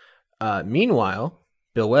around. Meanwhile,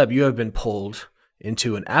 Bill Webb, you have been pulled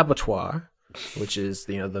into an abattoir, which is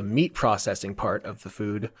the meat processing part of the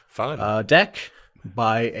food deck,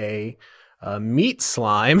 by a meat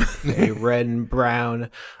slime, a red and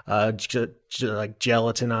brown, like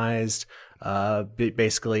gelatinized,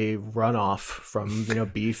 basically runoff from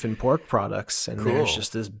beef and pork products, and there's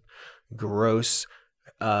just this gross,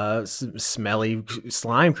 smelly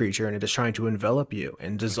slime creature, and it is trying to envelop you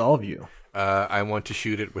and dissolve you. I want to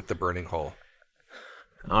shoot it with the burning hole.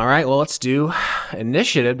 All right, well, let's do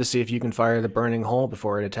initiative to see if you can fire the burning hole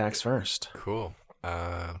before it attacks first. Cool.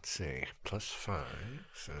 Let's see. +5.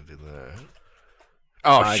 So do that.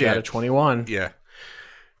 Oh, shit. I got a 21. Yeah.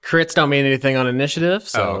 Crits don't mean anything on initiative,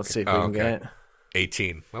 so let's see if we can get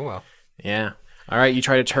 18. Oh, well. Yeah. All right, you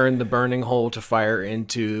try to turn the burning hole to fire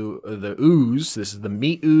into the ooze. This is the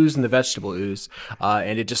meat ooze and the vegetable ooze,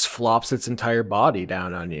 and it just flops its entire body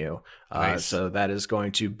down on you. Nice. So that is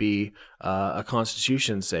going to be a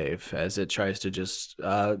Constitution save as it tries to just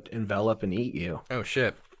envelop and eat you. Oh,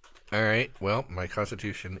 shit. All right. Well, my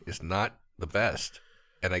Constitution is not the best,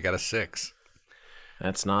 and I got a 6.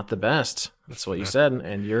 That's not the best. That's what you said,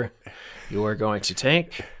 and you are going to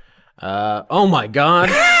take. Oh my God!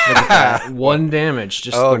 Look at that. 1 damage,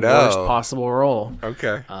 just the worst possible roll.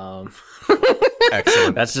 Okay.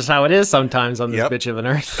 Excellent. That's just how it is sometimes on this bitch of an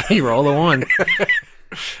earth. You roll a 1.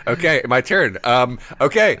 Okay, my turn.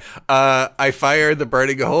 Okay. I fire the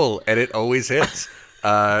burning hole, and it always hits.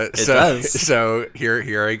 It does. So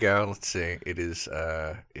here I go. Let's see. It is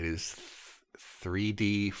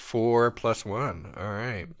 3d4 plus 1. All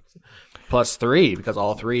right. Plus 3, because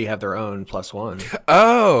all 3 have their own +1.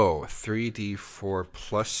 Oh, 3d4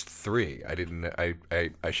 plus 3. I didn't.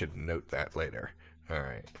 I should note that later. All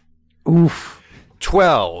right. Oof.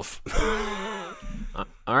 12.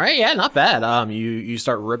 All right, yeah, not bad. You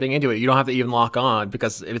start ripping into it. You don't have to even lock on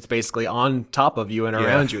because it's basically on top of you and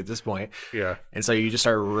around you at this point. Yeah. And so you just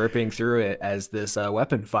start ripping through it as this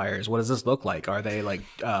weapon fires. What does this look like? Are they like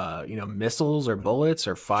missiles or bullets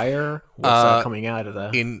or fire? What's coming out of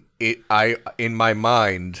the? In my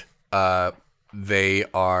mind, they're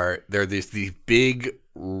these big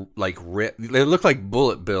like they look like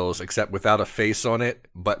bullet bills except without a face on it,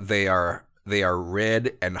 but they are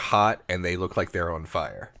red and hot, and they look like they're on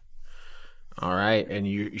fire. All right, and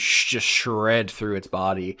you just shred through its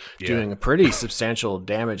body, doing a pretty substantial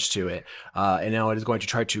damage to it. And now it is going to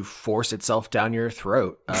try to force itself down your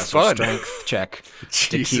throat. So strength check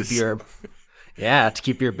to keep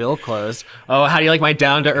your bill closed. Oh, how do you like my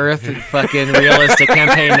down-to-earth fucking realistic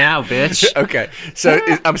campaign now, bitch? Okay, so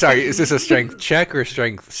I'm sorry, is this a strength check or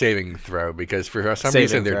strength saving throw? Because for some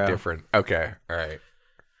reason they're different. Okay, all right.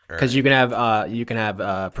 Because you can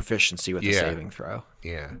have proficiency with the saving throw.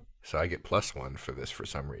 Yeah. So I get +1 for this for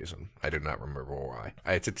some reason. I do not remember why.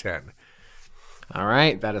 It's a 10. All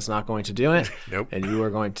right, that is not going to do it. Nope. And you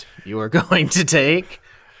are going to take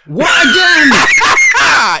what again?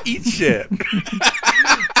 Eat shit.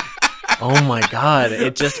 Oh my God!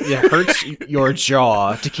 It hurts your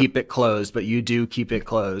jaw to keep it closed, but you do keep it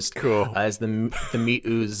closed. Cool. As the meat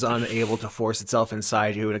ooze is unable to force itself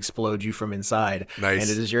inside you and explode you from inside. Nice.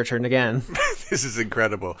 And it is your turn again. This is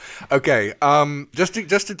incredible. Okay. Just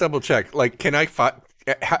to double check, like, can I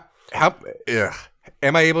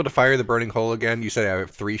am I able to fire the burning hole again? You said I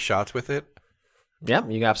have 3 shots with it.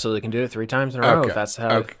 Yep, you absolutely can do it 3 times in a row if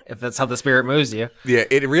that's how the spirit moves you. Yeah,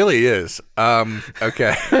 it really is.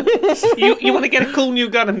 Okay. You want to get a cool new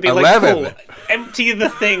gun and be 11. like, cool, empty the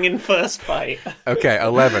thing in first fight. Okay,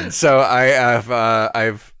 11. So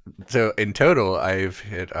I've in total I've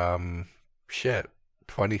hit 20.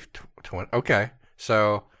 Okay,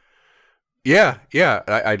 so yeah,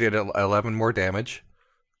 I did 11 more damage.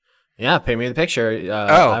 Yeah, paint me the picture.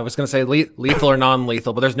 I was going to say lethal or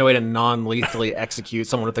non-lethal, but there's no way to non-lethally execute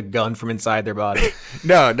someone with a gun from inside their body.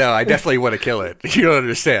 No, I definitely want to kill it. You don't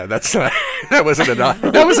understand. That wasn't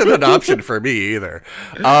an option for me either.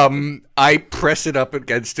 I press it up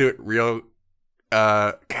against it real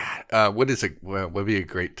what is it? What would be a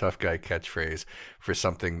great tough guy catchphrase for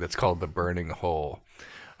something that's called the burning hole?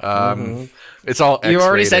 It's all X-rated. You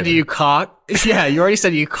already said you cock. Yeah, you already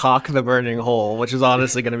said you cock the burning hole, which is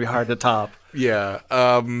honestly going to be hard to top. Yeah.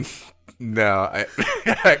 No,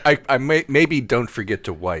 I maybe don't forget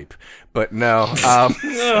to wipe, but no.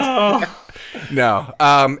 No.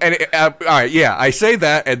 All right. Yeah, I say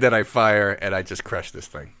that, and then I fire, and I just crush this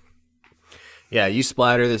thing. Yeah, you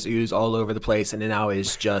splatter this ooze all over the place, and it now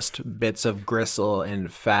is just bits of gristle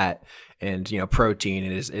and fat and protein.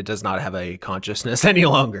 It does not have a consciousness any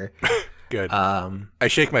longer. Good. I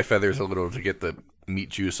shake my feathers a little to get the meat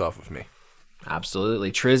juice off of me.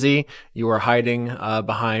 Absolutely. Trizzy, you are hiding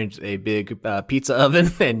behind a big pizza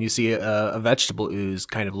oven, and you see a vegetable ooze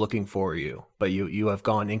kind of looking for you, but you have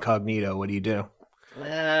gone incognito. What do you do?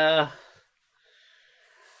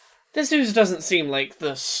 This ooze doesn't seem like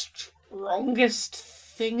the strongest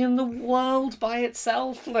thing in the world by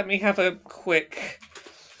itself. Let me have a quick...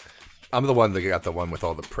 I'm the one that got the one with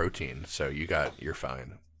all the protein, so you're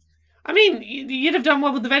fine. I mean, you'd have done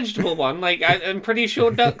well with the vegetable one. Like, I'm pretty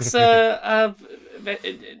sure ducks, they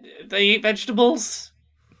eat vegetables.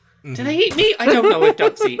 Do they eat meat? I don't know if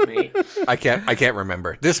ducks eat meat. I can't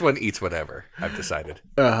remember. This one eats whatever, I've decided.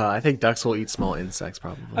 I think ducks will eat small insects,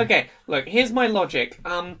 probably. Okay, look, here's my logic.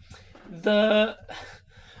 An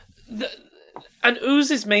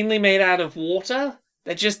ooze is mainly made out of water.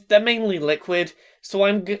 They're mainly liquid. So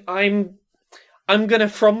I'm gonna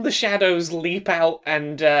from the shadows leap out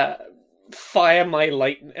and fire my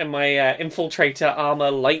infiltrator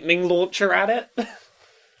armor lightning launcher at it.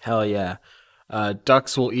 Hell yeah!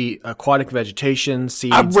 Ducks will eat aquatic vegetation,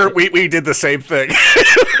 seeds. We did the same thing.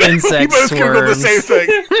 Insects, we both googled the same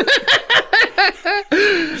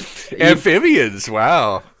thing. Amphibians.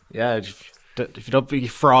 Wow. Yeah, if you don't be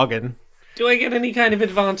frogging. Do I get any kind of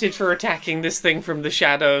advantage for attacking this thing from the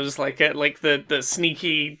shadows, like the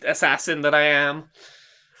sneaky assassin that I am?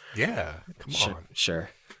 Yeah, come on. Sure.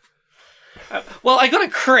 Well, I got a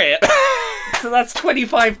crit, so that's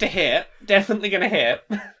 25 to hit. Definitely gonna hit.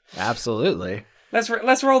 Absolutely.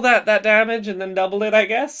 Let's roll that damage and then double it, I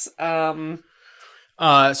guess.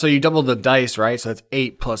 So you double the dice, right? So that's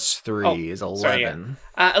 8 plus 3 is 11. Sorry,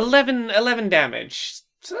 yeah. 11 damage.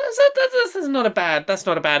 So that's not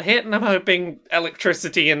a bad hit, and I'm hoping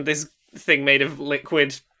electricity and this thing made of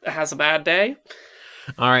liquid has a bad day.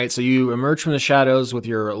 All right, so you emerge from the shadows with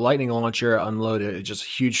your lightning launcher, unload it, just a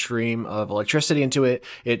huge stream of electricity into it.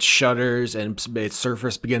 It shudders and its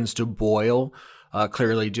surface begins to boil,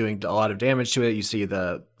 clearly doing a lot of damage to it. You see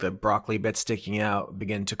the broccoli bits sticking out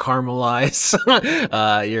begin to caramelize.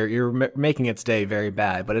 You're making its day very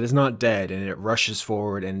bad, but it is not dead, and it rushes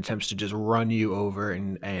forward and attempts to just run you over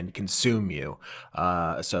and consume you.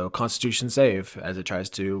 So Constitution save as it tries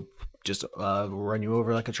to just run you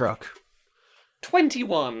over like a truck.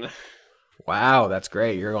 21. Wow, that's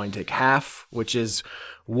great. You're going to take half, which is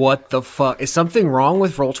what the fuck? Is something wrong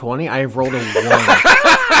with Roll20? I have rolled a 1.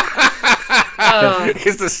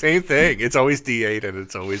 It's the same thing. It's always D8 and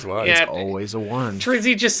it's always 1. Yeah, it's always a 1.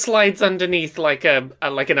 Trizzy just slides underneath like an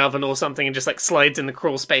oven or something and just like slides in the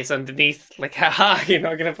crawl space underneath. Like, haha, you're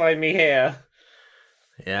not gonna find me here.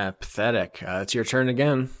 Yeah, pathetic. It's your turn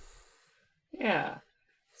again. Yeah.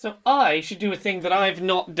 So I should do a thing that I've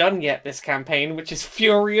not done yet this campaign, which is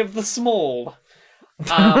Fury of the Small.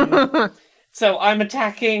 So I'm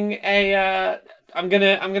attacking I'm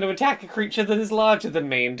gonna attack a creature that is larger than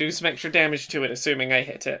me and do some extra damage to it, assuming I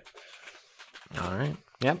hit it. All right.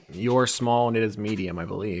 Yep. You're small and it is medium, I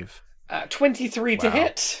believe. 23 to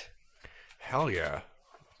hit. Hell yeah.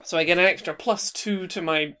 So I get an extra +2 to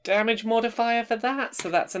my damage modifier for that. So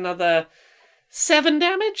that's another 7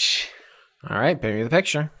 damage. All right, paint me the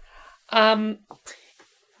picture. Yeah,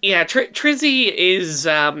 Trizzy is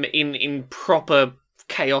in proper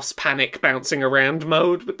chaos panic bouncing around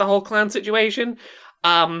mode with the whole clan situation.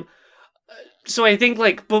 So I think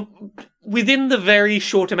within the very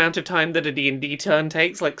short amount of time that a D&D turn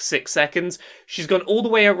takes, like 6 seconds, she's gone all the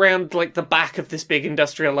way around like the back of this big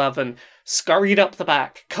industrial oven, scurried up the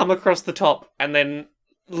back, come across the top, and then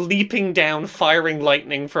leaping down, firing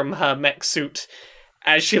lightning from her mech suit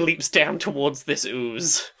as she leaps down towards this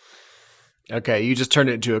ooze. Okay, you just turned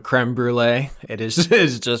it into a creme brulee. It is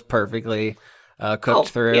just perfectly cooked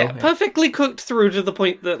through. Yeah, perfectly cooked through to the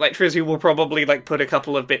point that like Trizzy will probably like put a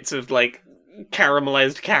couple of bits of like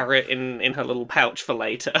caramelized carrot in her little pouch for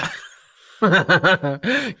later.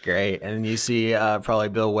 Great. And you see probably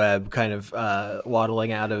Bill Webb kind of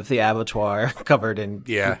waddling out of the abattoir covered in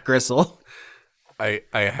gristle.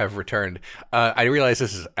 I have returned. I realize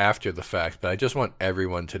this is after the fact, but I just want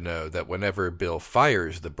everyone to know that whenever Bill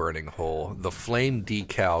fires the burning hole, the flame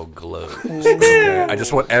decal glows. Okay? I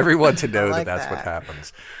just want everyone to know like that's what that.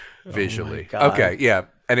 happens visually. God. Okay, yeah.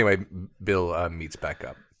 Anyway, Bill meets back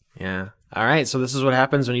up. Yeah. All right. So this is what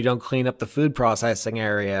happens when you don't clean up the food processing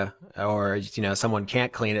area, or someone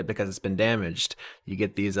can't clean it because it's been damaged. You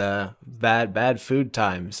get these bad food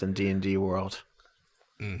times in D&D world.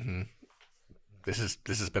 Mm-hmm. This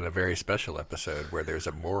has been a very special episode where there's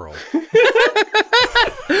a moral.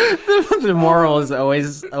 The moral is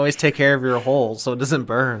always take care of your hole so it doesn't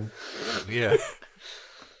burn. Yeah.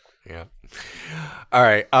 Yeah. All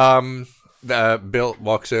right. Bill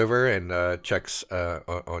walks over and checks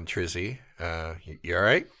on Trizzy. You all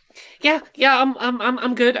right? Yeah,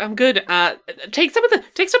 I'm good. I'm good. Take some of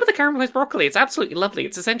the caramelized broccoli. It's absolutely lovely.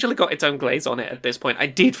 It's essentially got its own glaze on it at this point. I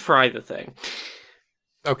did fry the thing.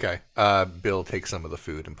 Okay. Bill takes some of the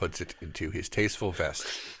food and puts it into his tasteful vest.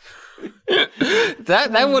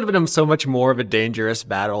 That would have been so much more of a dangerous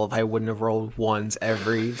battle if I wouldn't have rolled ones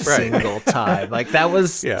every single time. Like that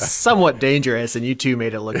was somewhat dangerous, and you two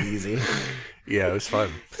made it look easy. Yeah, it was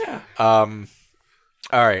fun. All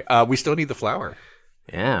right. We still need the flour.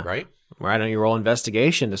 Yeah. Right? Why don't you roll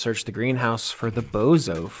investigation to search the greenhouse for the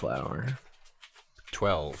bozo flower?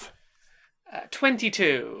 12.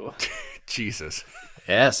 22. Jesus.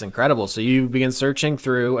 Yes, incredible. So you begin searching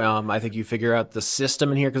through. I think you figure out the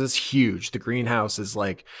system in here because it's huge. The greenhouse is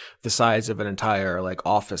like the size of an entire like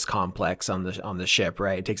office complex on the ship,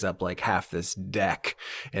 right? It takes up like half this deck,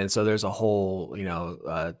 and so there's a whole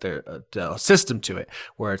system to it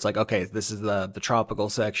where it's like, okay, this is the tropical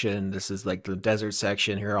section, this is like the desert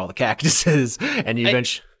section. Here are all the cactuses, and you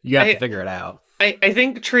have to figure it out. I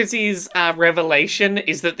think Trizzy's revelation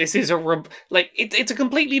is that this is it's a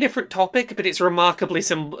completely different topic, but it's remarkably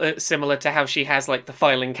similar to how she has like the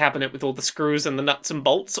filing cabinet with all the screws and the nuts and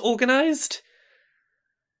bolts organized.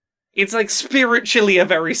 It's like spiritually a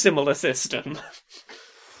very similar system.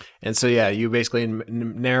 And so, yeah, you basically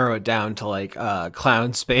narrow it down to like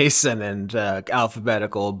clown space and then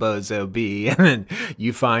alphabetical bozo B, and then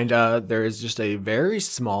you find there is just a very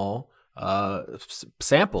small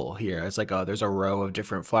sample here. It's like there's a row of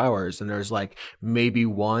different flowers, and there's like maybe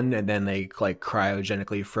one and then they like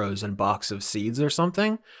cryogenically frozen box of seeds or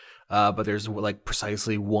something, but there's like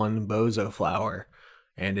precisely one bozo flower,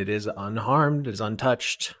 and it is unharmed, it is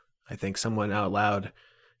untouched. I think someone out loud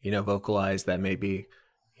vocalized that maybe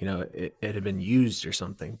it had been used or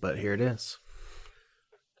something, but here it is.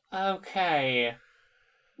 Okay,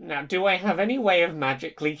 now do I have any way of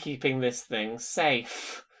magically keeping this thing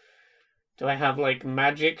safe? Do I have, like,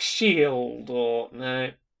 magic shield, or...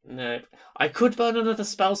 No. I could burn another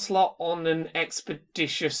spell slot on an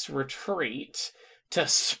expeditious retreat to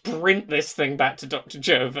sprint this thing back to Dr.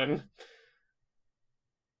 Joven.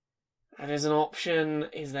 That is an option.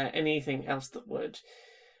 Is there anything else that would...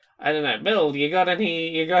 I don't know. Bill, you got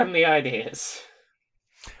any ideas?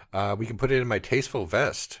 We can put it in my tasteful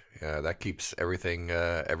vest. That keeps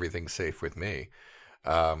everything safe with me.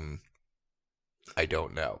 I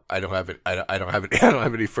don't know. I don't have it. I don't have it. I don't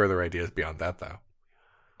have any further ideas beyond that, though.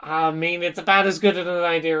 I mean, it's about as good an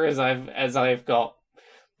idea as I've got.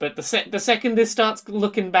 But the second this starts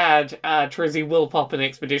looking bad, Trizzy will pop an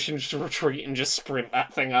expedition to retreat and just sprint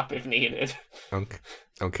that thing up if needed.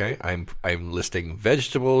 Okay. I'm listing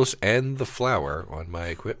vegetables and the flour on my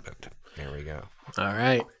equipment. There we go. All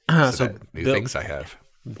right. So new things I have.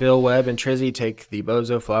 Bill Webb and Trizzy take the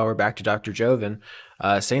bozo flower back to Dr. Joven.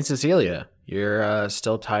 Saint Cecilia, you're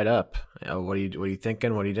still tied up. What are you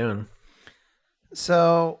thinking? What are you doing?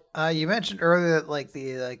 So you mentioned earlier that like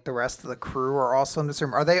the rest of the crew are also in this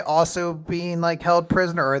room. Are they also being like held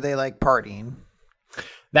prisoner, or are they like partying?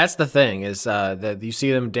 That's the thing is that you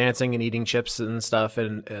see them dancing and eating chips and stuff,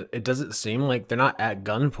 and it doesn't seem like they're not at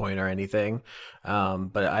gunpoint or anything.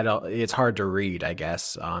 But I don't. It's hard to read, I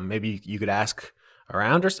guess. Maybe you could ask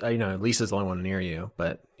around, or Lisa's the only one near you.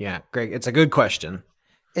 But yeah, Greg, it's a good question.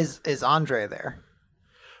 Is Andre there?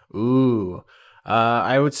 Ooh,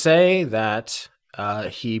 I would say that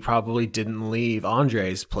he probably didn't leave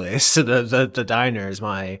Andre's place. The diner is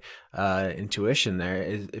my intuition. There,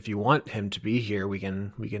 if you want him to be here, we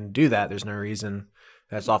can do that. There's no reason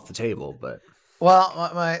that's off the table. But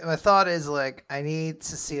well, my thought is like I need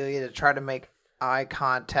Cecilia to try to make eye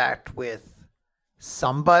contact with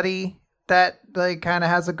somebody that like kind of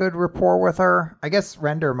has a good rapport with her. I guess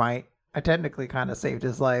Render might. I technically kind of saved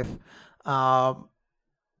his life.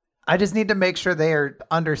 I just need to make sure they are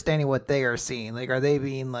understanding what they are seeing. Like, are they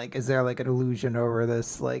being like, is there like an illusion over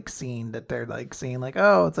this like scene that they're like seeing like,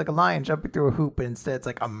 oh, it's like a lion jumping through a hoop, and instead it's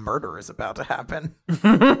like a murder is about to happen.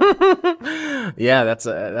 Yeah, that's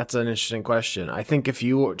an interesting question. I think if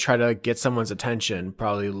you try to get someone's attention,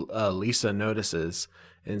 probably Lisa notices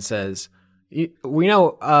and says, "We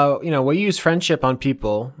know, we use friendship on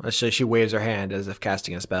people." She waves her hand as if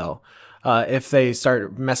casting a spell. If they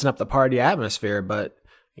start messing up the party atmosphere, but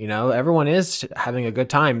everyone is having a good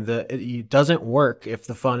time. It doesn't work if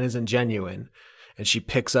the fun isn't genuine. And she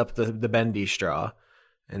picks up the bendy straw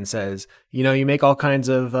and says, you make all kinds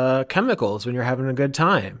of chemicals when you're having a good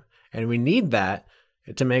time. And we need that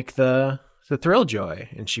to make the thrill joy.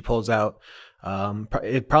 And she pulls out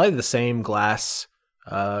probably the same glass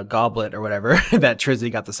goblet or whatever that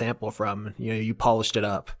Trizzy got the sample from. You polished it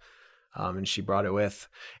up. And she brought it with,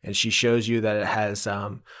 and she shows you that it has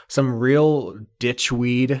some real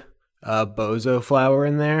ditchweed bozo flower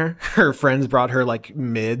in there. Her friends brought her like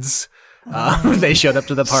mids. They showed up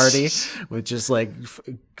to the party with just like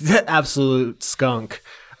absolute skunk.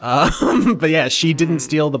 But yeah, she didn't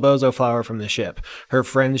steal the bozo flower from the ship. Her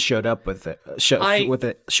friends showed up with it. Showed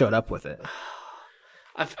up with it.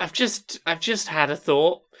 I've just had a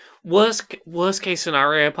thought. Worst case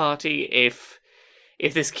scenario party,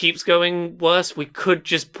 if this keeps going worse, we could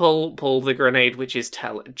just pull the grenade, which is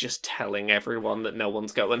just telling everyone that no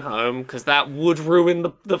one's going home, because that would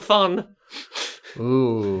ruin the fun.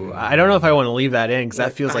 Ooh, I don't know if I want to leave that in, because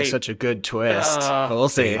that feels like such a good twist. But we'll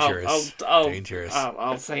see. Dangerous. Dangerous.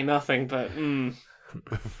 I'll say nothing, but.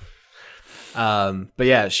 But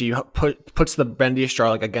yeah, she puts the bendy straw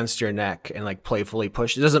like against your neck and like playfully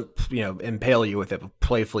pushes. It doesn't, impale you with it, but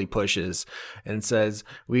playfully pushes and says,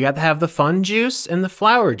 "We got to have the fun juice and the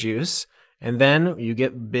flower juice, and then you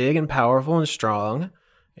get big and powerful and strong.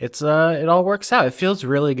 It all works out. It feels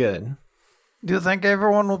really good." Do you think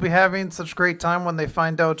everyone will be having such great time when they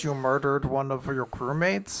find out you murdered one of your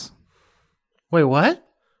crewmates? Wait, what?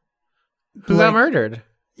 Who got murdered?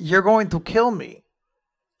 You're going to kill me.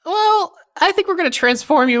 Well, I think we're going to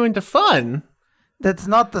transform you into fun. That's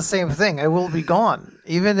not the same thing. I will be gone.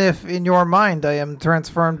 Even if in your mind I am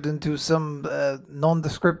transformed into some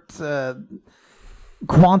nondescript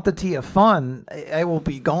quantity of fun, I will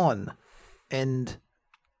be gone. And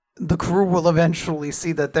the crew will eventually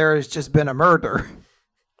see that there has just been a murder.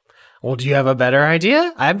 Well, do you have a better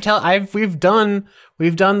idea? We've done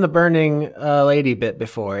the burning lady bit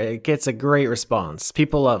before. It gets a great response.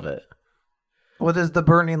 People love it. What is the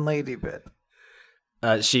burning lady bit?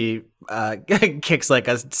 She kicks like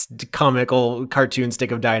a comical cartoon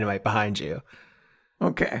stick of dynamite behind you.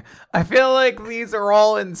 Okay. I feel like these are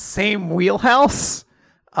all in same wheelhouse.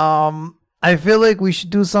 I feel like we should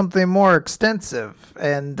do something more extensive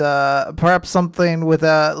and perhaps something with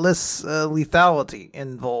less lethality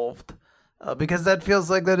involved. Because that feels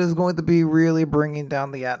like that is going to be really bringing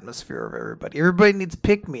down the atmosphere of everybody. Everybody needs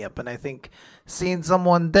pick-me-up, and I think seeing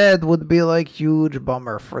someone dead would be like huge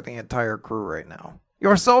bummer for the entire crew right now.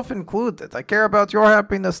 Yourself included. I care about your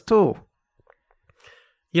happiness too.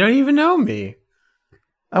 You don't even know me.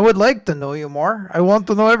 I would like to know you more. I want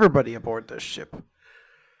to know everybody aboard this ship.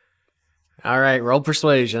 All right, roll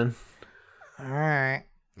persuasion. All right.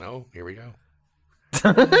 No, here we go.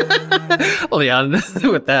 Leon,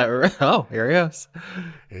 with that. Oh, here he goes.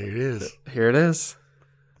 Here it is. Here it is.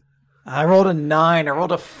 I rolled a 9. I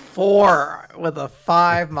rolled a 4 with a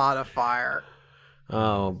 5 modifier.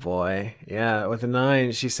 Oh, boy. Yeah, with a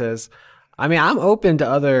 9, she says, I'm open to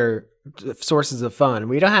other sources of fun.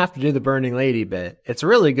 We don't have to do the burning lady bit. It's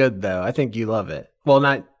really good, though. I think you love it. Well,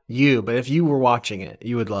 not you, but if you were watching it,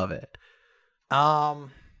 you would love it.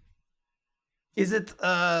 Is it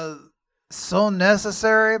so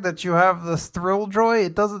necessary that you have this thrill joy?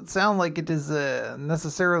 It doesn't sound like it is a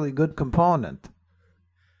necessarily good component.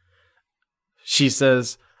 She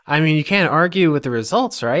says, you can't argue with the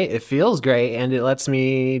results, right? It feels great, and it lets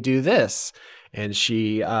me do this. And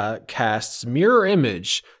she casts Mirror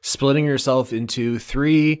Image, splitting herself into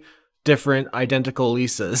 3 different identical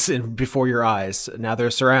Lisas before your eyes. Now they're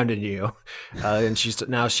surrounding you. And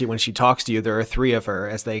when she talks to you, there are 3 of her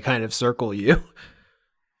as they kind of circle you.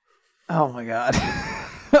 Oh my god.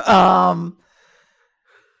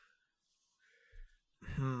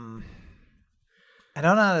 I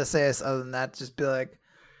don't know how to say this other than that. Just be like,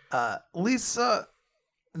 Lisa,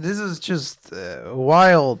 this is just a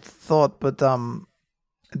wild thought, but do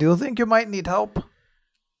you think you might need help?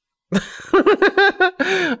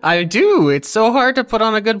 I do. It's so hard to put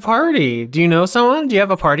on a good party. Do you know someone? Do you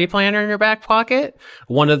have a party planner in your back pocket?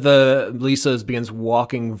 One of the Lisas begins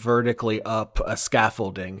walking vertically up a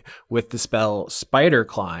scaffolding with the spell Spider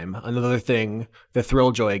Climb, another thing the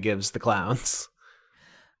Thrilljoy gives the clowns.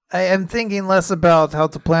 I am thinking less about how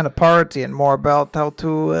to plan a party and more about how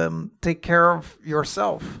to take care of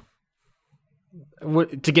yourself.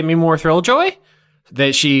 To give me more Thrilljoy?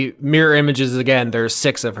 That she mirror images again. There's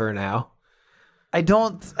 6 of her now. I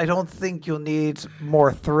don't think you'll need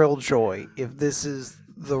more Thrilljoy if this is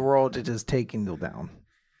the road it is taking you down.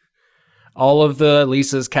 All of the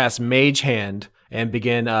Lisas cast Mage Hand and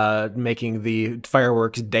begin making the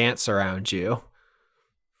fireworks dance around you.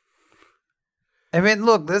 I mean,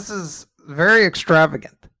 look, this is very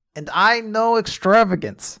extravagant. And I know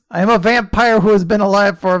extravagance. I am a vampire who has been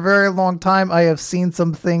alive for a very long time. I have seen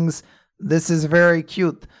some things. This is very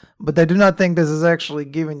cute, but I do not think this is actually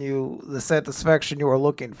giving you the satisfaction you are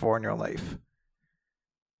looking for in your life.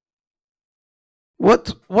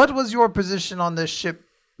 What was your position on this ship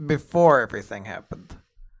before everything happened?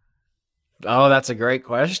 Oh, that's a great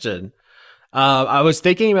question. I was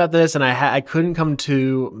thinking about this, and I couldn't come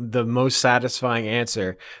to the most satisfying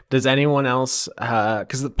answer. Does anyone else?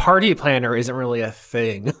 Because the party planner isn't really a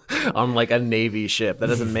thing on like a Navy ship. That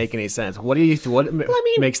doesn't make any sense. What do you?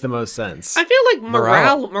 Makes the most sense? I feel like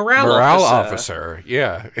morale officer.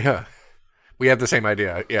 Yeah. We have the same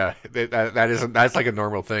idea. Yeah, that's like a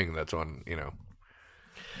normal thing. That's on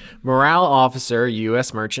Morale officer,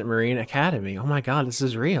 U.S. Merchant Marine Academy. Oh my God, this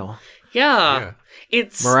is real. Yeah.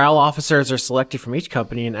 It's morale officers are selected from each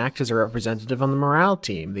company and act as a representative on the morale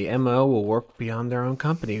team. The MO will work beyond their own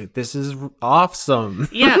company. This is awesome.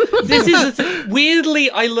 Yeah, this is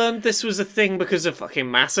weirdly, I learned this was a thing because of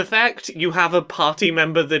fucking Mass Effect. You have a party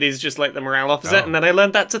member that is just like the morale officer, and then I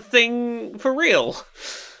learned that's a thing for real.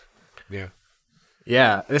 Yeah.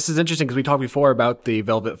 Yeah, this is interesting because we talked before about the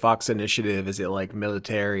Velvet Fox Initiative. Is it like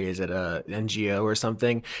military? Is it a NGO or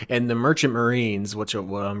something? And the Merchant Marines, what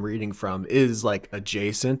I'm reading from, is like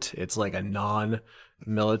adjacent. It's like a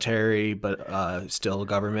non-military but still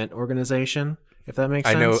government organization, if that makes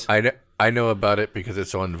sense. I know about it because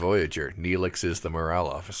it's on Voyager. Neelix is the morale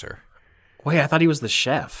officer. Wait, I thought he was the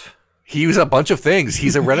chef. He was a bunch of things.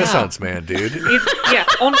 He's a Renaissance man, dude.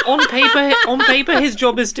 On paper, his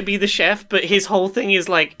job is to be the chef, but his whole thing is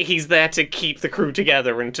like he's there to keep the crew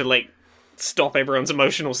together and to like stop everyone's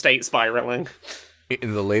emotional state spiraling.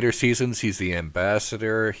 In the later seasons, he's the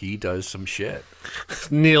ambassador. He does some shit.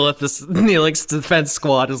 Neelix Defense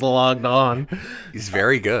Squad is logged on. He's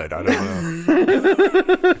very good. I don't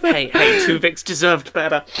know. Hey, Tuvix deserved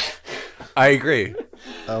better. I agree.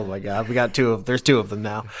 Oh my God, there's 2 of them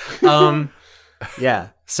now. Yeah.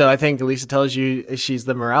 So I think Lisa tells you she's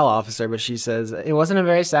the morale officer, but she says it wasn't a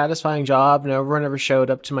very satisfying job. No one ever showed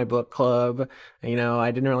up to my book club. I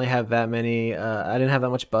didn't really have that many. I didn't have that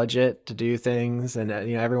much budget to do things, and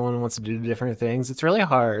everyone wants to do different things. It's really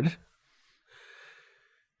hard.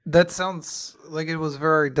 That sounds like it was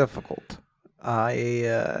very difficult.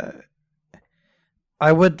 I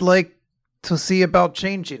would like to see about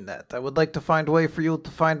changing that. I would like to find a way for you to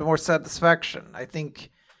find more satisfaction. I think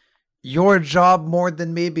your job, more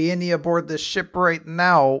than maybe any aboard this ship right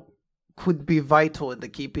now, could be vital into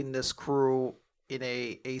keeping this crew in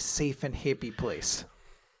a safe and happy place.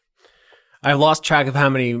 I've lost track of how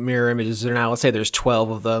many mirror images there are now. Let's say there's 12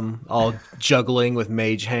 of them, all juggling with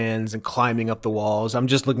mage hands and climbing up the walls. I'm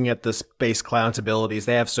just looking at the Space Clown's abilities.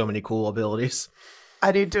 They have so many cool abilities.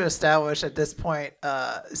 I need to establish at this point,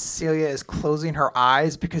 Celia is closing her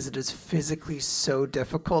eyes because it is physically so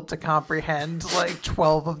difficult to comprehend, like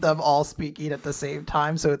 12 of them all speaking at the same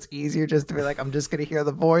time. So it's easier just to be like, I'm just going to hear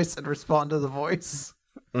the voice and respond to the voice.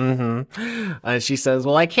 Mm-hmm. And she says,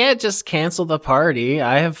 well, I can't just cancel the party.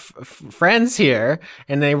 I have friends here,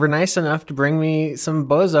 and they were nice enough to bring me some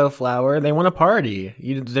bozo flower. They want a party.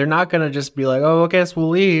 They're not going to just be like, oh, I guess we'll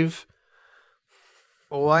leave.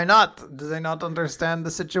 Why not? Do they not understand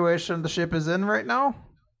the situation the ship is in right now?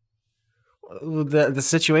 The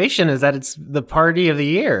situation is that it's the party of the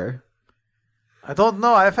year. I don't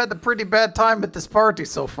know. I've had a pretty bad time at this party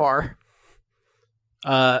so far.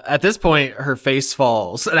 At this point, her face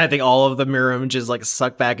falls, and I think all of the mirror images like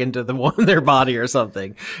suck back into their body or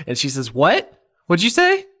something. And she says, "What? What'd you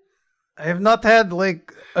say?" I have not had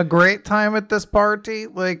like a great time at this party.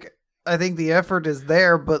 Like, I think the effort is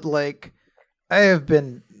there, but like, I have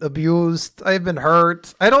been abused. I've been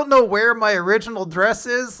hurt. I don't know where my original dress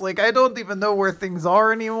is. Like, I don't even know where things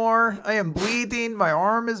are anymore. I am bleeding. My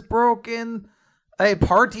arm is broken. I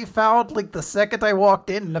party fouled like the second I walked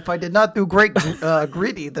in. And if I did not do great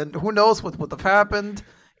gritty, then who knows what would have happened.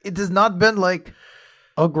 it has not been like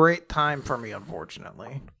a great time for me,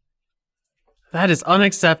 unfortunately. That is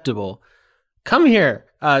unacceptable. Come here.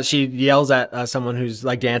 She yells at someone who's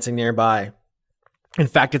like dancing nearby. In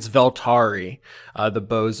fact, it's Veltari, the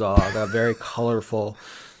bozaw, the very colorful.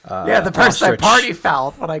 The person I party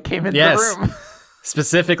fouled when I came into the room.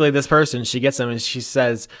 Specifically, this person, she gets him and she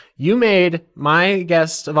says, "You made my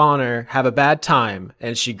guest of honor have a bad time."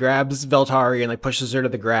 And she grabs Veltari and like pushes her to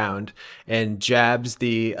the ground and jabs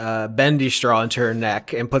the bendy straw into her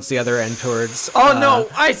neck and puts the other end towards. Oh no!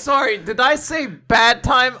 Sorry. Did I say bad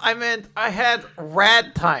time? I meant I had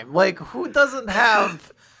rad time. Like, who doesn't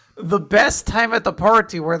have the best time at the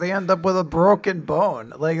party where they end up with a broken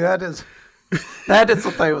bone? Like that is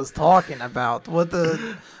what I was talking about. What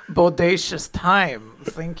the bodacious time.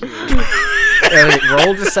 Thank you.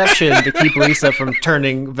 Roll deception to keep Lisa from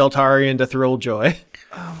turning Veltari into Thrilljoy.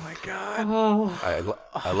 Oh my god.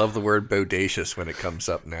 I love the word bodacious when it comes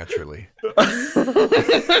up naturally.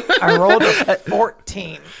 I rolled a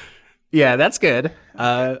 14. Yeah, that's good.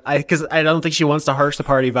 Because I don't think she wants to harsh the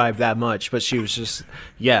party vibe that much, but she was just,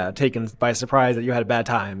 taken by surprise that you had a bad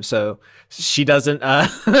time. So she doesn't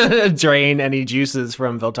drain any juices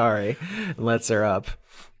from Veltari and lets her up.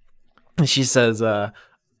 And she says, "Did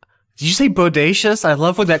you say bodacious? I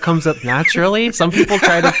love when that comes up naturally." Some people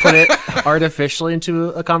try to put it artificially into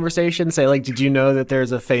a conversation. Say, like, "Did you know that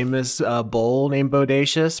there's a famous bull named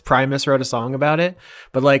Bodacious? Primus wrote a song about it."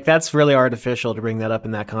 But, like, that's really artificial to bring that up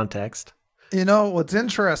in that context. You know, what's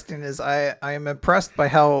interesting is I am impressed by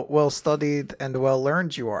how well-studied and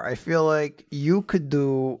well-learned you are. I feel like you could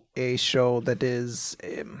do a show that is,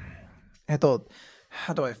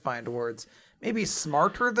 how do I find words? Maybe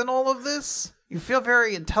smarter than all of this? You feel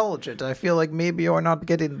very intelligent. I feel like maybe you're not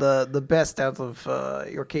getting the best out of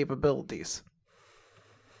your capabilities.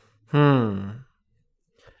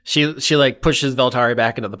 She like pushes Veltari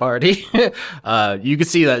back into the party. You can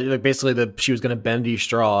see that like basically she was gonna bendy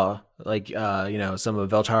straw like some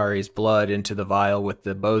of Veltari's blood into the vial with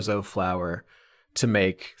the bozo flower to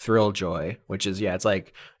make Thrilljoy, which is it's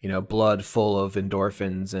like blood full of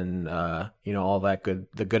endorphins and all that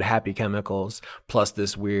the good happy chemicals plus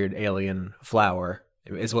this weird alien flower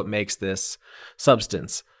is what makes this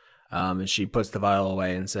substance. And she puts the vial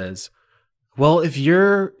away and says, "Well, if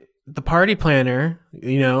you're the party planner,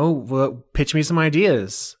 pitch me some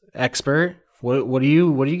ideas, expert. What do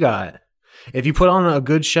you got? If you put on a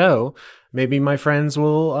good show, maybe my friends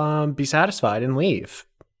will be satisfied and leave.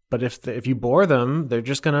 But if you bore them, they're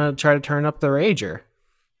just gonna try to turn up the rager."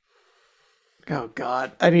 Oh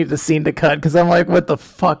God, I need the scene to cut because I'm like, what the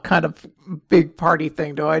fuck kind of big party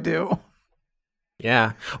thing do I do?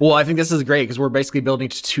 Yeah. Well, I think this is great because we're basically building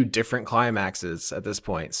to two different climaxes at this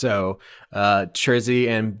point. So Trizzy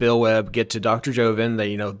and Bill Webb get to Dr. Joven.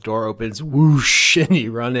 The door opens, whoosh, and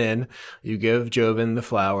you run in. You give Joven the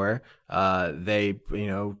flower. They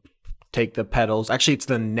take the petals. Actually, it's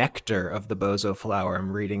the nectar of the bozo flower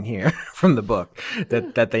I'm reading here from the book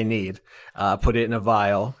that they need. Put it in a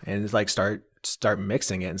vial and it's like start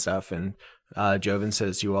mixing it and stuff. And Joven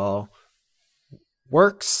says, "You all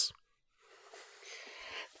works."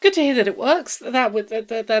 Good to hear that it works.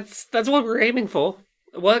 That's what we're aiming for.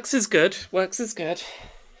 Works is good. Works is good.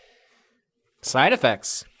 Side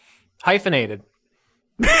effects. Hyphenated.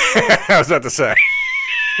 I was about to say.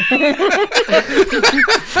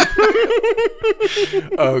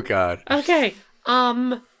 Oh God. Okay.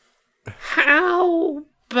 How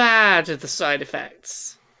bad are the side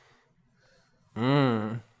effects?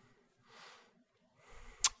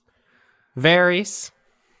 Varies.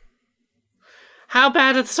 How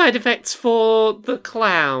bad are the side effects for the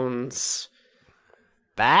clowns?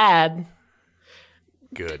 Bad.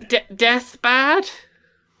 Good. Death bad?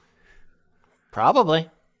 Probably.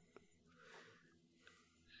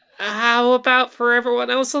 How about for everyone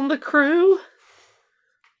else on the crew?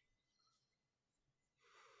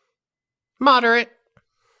 Moderate.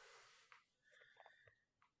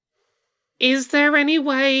 Is there any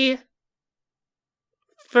way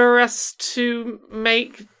for us to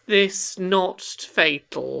make this not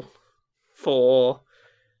fatal for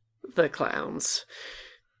the clowns?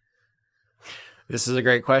 This is a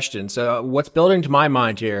great question. So what's building to my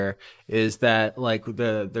mind here is that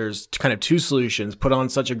there's kind of two solutions. Put on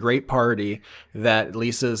such a great party that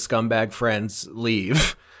Lisa's scumbag friends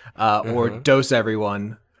leave, or dose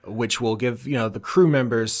everyone, which will give the crew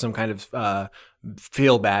members some kind of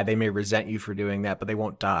feel bad. They may resent you for doing that, but they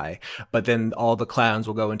won't die. But then all the clowns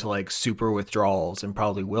will go into super withdrawals and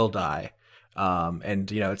probably will die.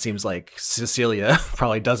 And it seems like Cecilia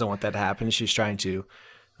probably doesn't want that to happen. She's trying to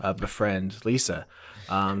befriend Lisa.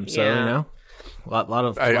 A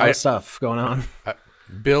lot of stuff going on.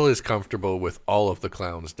 Bill is comfortable with all of the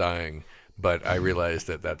clowns dying, but I realize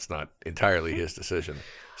that that's not entirely his decision.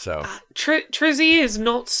 So Trizzy is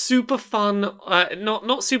not super fun,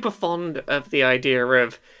 not super fond of the idea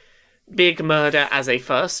of big murder as a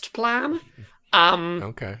first plan.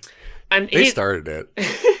 okay, And they started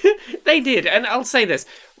it. They did, and I'll say this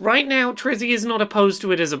right now: Trizzy is not opposed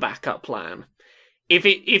to it as a backup plan. If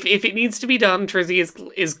it needs to be done,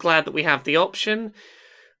 Trizzy is glad that we have the option.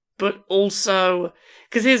 But also,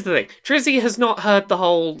 because here's the thing, Trizzy has not heard the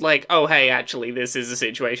whole, like, oh, hey, actually, this is a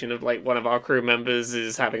situation of, like, one of our crew members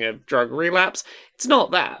is having a drug relapse. It's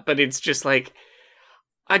not that, but it's just, like,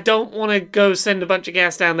 I don't want to go send a bunch of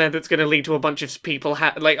gas down there that's going to lead to a bunch of people,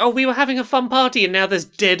 like, oh, we were having a fun party and now there's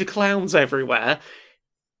dead clowns everywhere.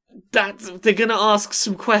 They're going to ask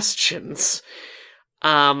some questions.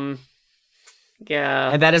 Yeah.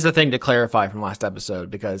 And that is the thing to clarify from last episode,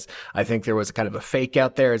 because I think there was kind of a fake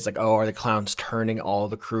out there. It's like, oh, are the clowns turning all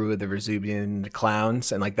the crew of the Vesuvian into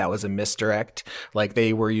clowns? And like that was a misdirect. Like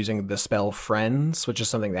they were using the spell friends, which is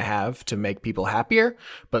something they have to make people happier.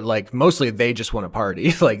 But like mostly they just want to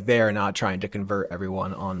party. Like they are not trying to convert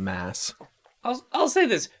everyone en masse. I'll say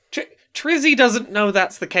this. Trizzy doesn't know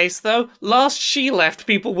that's the case, though. Last she left,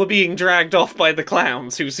 people were being dragged off by the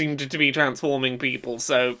clowns who seemed to be transforming people,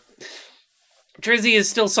 so Trizzy is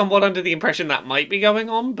still somewhat under the impression that might be going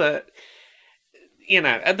on, but, you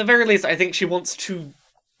know, at the very least, I think she wants to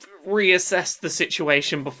reassess the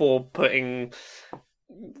situation before putting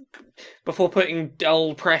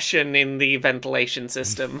dull pressure in the ventilation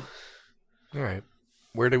system. All right.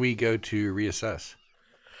 Where do we go to reassess?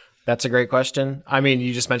 That's a great question. I mean,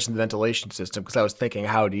 you just mentioned the ventilation system because I was thinking,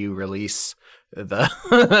 how do you release the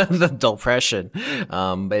the depression?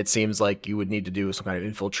 But it seems like you would need to do some kind of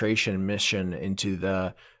infiltration mission into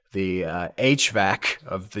the HVAC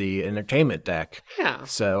of the entertainment deck. Yeah.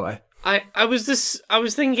 So I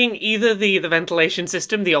was thinking either the ventilation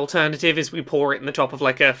system, the alternative is we pour it in the top of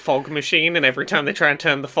like a fog machine, and every time they try and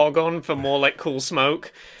turn the fog on for more like cool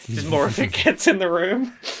smoke, just more of it gets in the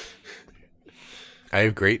room. I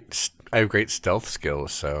have great stealth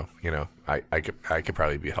skills, so you know I could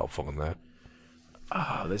probably be helpful in that.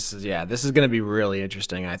 Oh, this is going to be really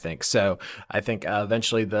interesting, I think. So I think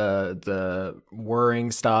eventually the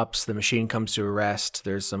whirring stops, the machine comes to a rest.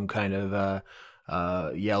 There's some kind of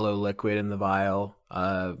yellow liquid in the vial.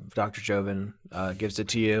 Dr. Joven gives it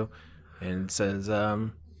to you and says,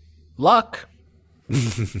 luck.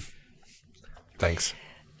 Thanks.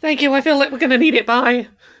 Thank you, I feel like we're going to need it, bye.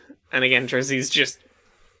 And again, Trizzy's just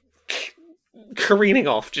careening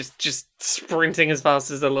off, just sprinting as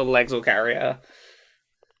fast as the little legs will carry her.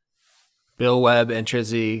 Bill Webb and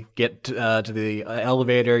Trizzy get to the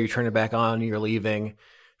elevator. You turn it back on. You're leaving.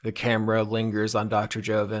 The camera lingers on Dr.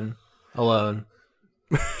 Joven alone.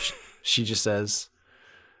 She just says,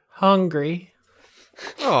 hungry.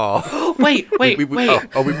 Oh, wait. we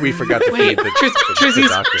forgot to feed the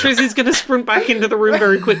doctor. Trizzy's gonna sprint back into the room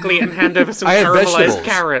very quickly and hand over some caramelized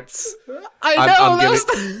carrots.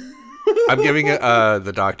 I'm giving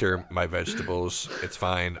the doctor my vegetables. It's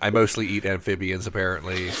fine. I mostly eat amphibians,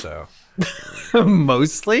 apparently. So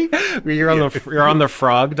mostly, you're on the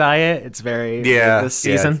frog diet. It's very this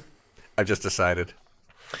season. Yeah, I've just decided.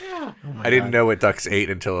 Yeah. Oh I didn't know what ducks ate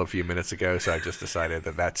until a few minutes ago, so I just decided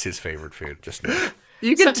that that's his favorite food. Just now.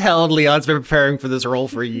 You can tell Leon's been preparing for this role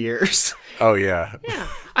for years. Oh yeah. Yeah.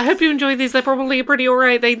 I hope you enjoyed these. They're probably pretty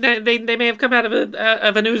alright. They may have come out of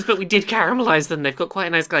a ooze, but we did caramelize them. They've got quite a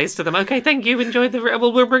nice glaze to them. Okay, thank you. Enjoy the.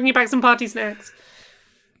 We'll bring you back some party snacks.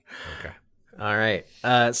 Okay. All right.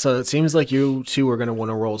 So it seems like you two are going to want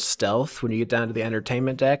to roll stealth when you get down to the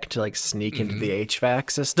entertainment deck to like sneak into the HVAC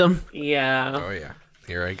system. Yeah. Oh yeah.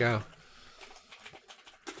 Here I go.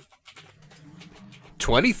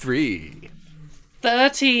 23.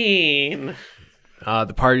 13.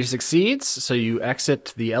 The party succeeds, so you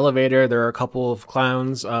exit the elevator. There are a couple of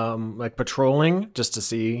clowns like patrolling just to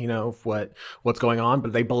see, you know, what's going on,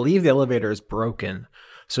 but they believe the elevator is broken.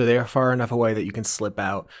 So they are far enough away that you can slip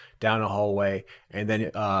out down a hallway and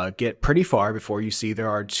then get pretty far before you see there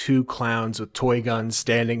are two clowns with toy guns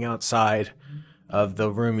standing outside of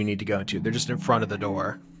the room you need to go into. They're just in front of the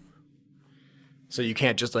door. So you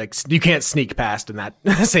can't just you can't sneak past in that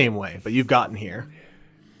same way, but you've gotten here.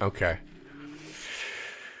 Okay.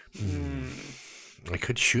 I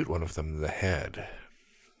could shoot one of them in the head.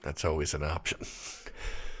 That's always an option.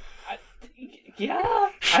 Yeah,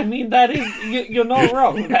 I mean that is you're not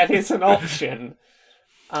wrong. That is an option.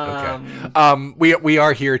 Okay. We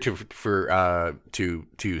are here to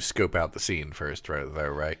scope out the scene first, right? Though,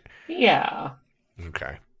 right? Yeah.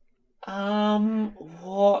 Okay.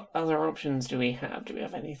 What other options do we have? Do we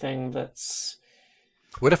have anything that's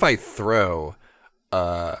What if I throw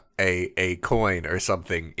a coin or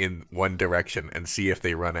something in one direction and see if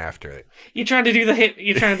they run after it? You're trying to do the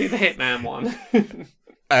Hitman one.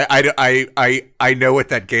 I know what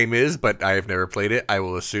that game is, but I have never played it. I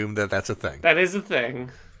will assume that that's a thing. That is a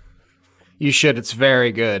thing. You should. It's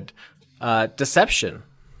very good. Deception.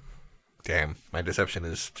 Damn, my deception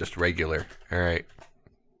is just regular. All right.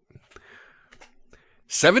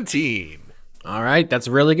 17. All right, that's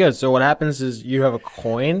really good. So what happens is you have a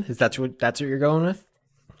coin. Is that's what you're going with?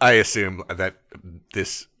 I assume that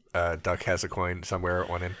this duck has a coin somewhere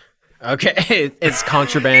on him. Okay, it's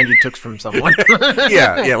contraband you took from someone.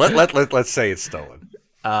 Yeah. Let's say it's stolen.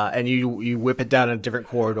 And you whip it down a different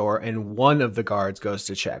corridor, and one of the guards goes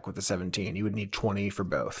to check with the 17. You would need 20 for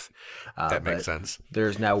both. That makes sense.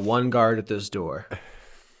 There's now one guard at this door.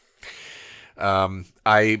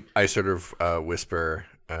 I sort of whisper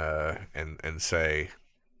and say,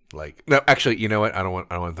 like, no, actually, you know what? I don't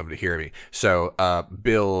want them to hear me. So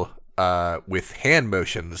Bill, with hand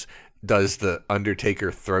motions, does the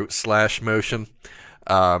Undertaker throat slash motion.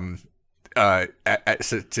 To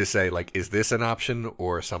say, like, is this an option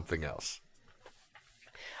or something else?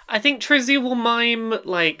 I think Trizzy will mime,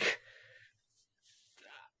 like,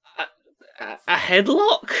 a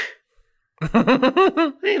headlock.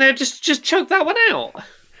 Just choke that one out.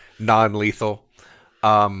 Non-lethal.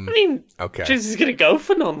 I mean, okay. Trizzy's gonna go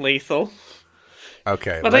for non-lethal.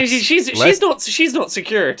 Okay, but she's not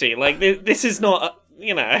security. Like, this is not,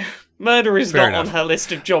 murder is not on her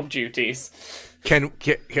list of job duties. Can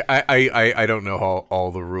I don't know all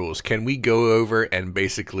the rules. Can we go over and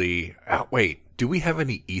basically... wait, do we have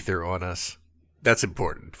any ether on us? That's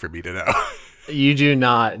important for me to know. You do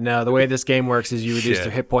not. No, the way this game works is you reduce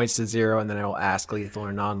their hit points to 0, and then it will ask lethal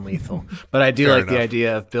or non-lethal. But I do like the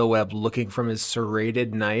idea of Bill Webb looking from his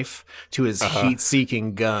serrated knife to his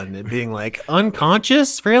heat-seeking gun and being like,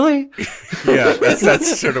 unconscious? Really? Yeah,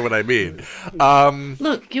 that's sort of what I mean.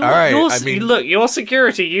 Look, you're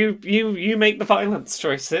security. You make the violence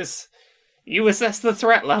choices. You assess the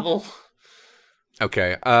threat level.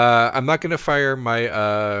 Okay. I'm not going to fire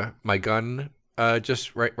my gun.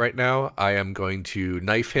 Just right now, I am going to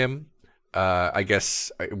knife him. I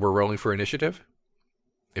guess we're rolling for initiative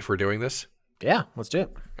if we're doing this. Yeah, let's do it.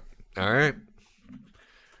 All right.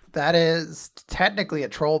 That is technically a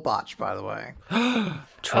troll botch, by the way.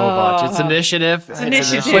 Troll botch. It's initiative. It's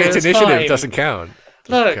initiative. It's initiative. Fine. Doesn't count.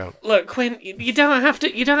 Look, Quinn. You don't have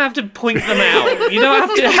to point them out. You don't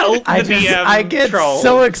have to help the DM. I get troll.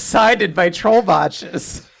 so excited by troll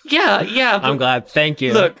botches. Yeah. I'm glad. Thank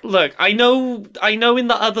you. Look. I know. In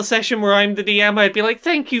the other session where I'm the DM, I'd be like,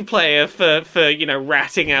 "Thank you, player, for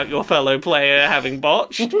ratting out your fellow player having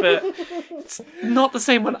botched." But it's not the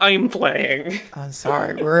same when I'm playing. I'm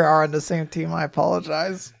sorry. We are on the same team. I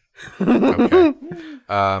apologize. Okay.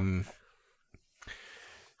 All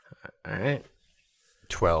right.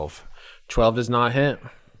 12. 12 does not hit.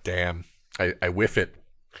 Damn. I whiff it.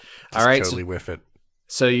 All right. Totally whiff it.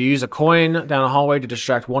 So you use a coin down a hallway to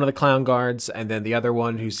distract one of the clown guards, and then the other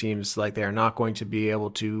one who seems like they are not going to be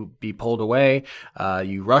able to be pulled away.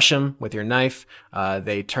 You rush them with your knife.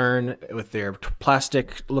 They turn with their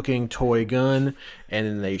plastic-looking toy gun, and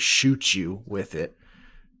then they shoot you with it.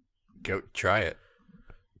 Go try it.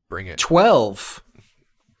 Bring it. 12.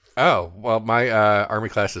 Oh, well, my army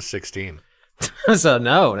class is 16. So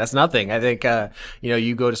no, that's nothing. I think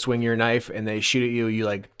you go to swing your knife and they shoot at you. You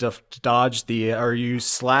like dodge or you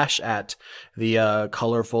slash at the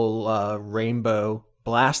colorful rainbow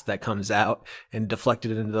blast that comes out and deflect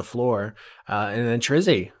it into the floor. And then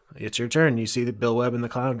Trizzy, it's your turn. You see the Bill Webb and the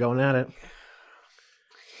clown going at it.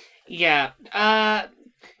 Yeah.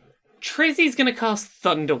 Trizzy's gonna cast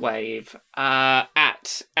Thunderwave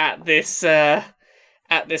at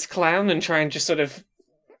this clown and try and just sort of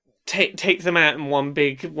take them out in one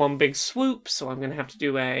big swoop. So I'm gonna have to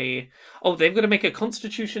do they've got to make a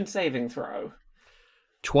Constitution saving throw.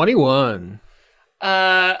 21.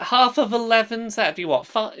 Half of 11s. That'd be what?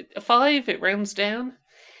 5. It rounds down.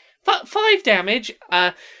 5 damage.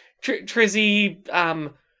 Trizzy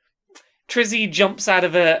jumps out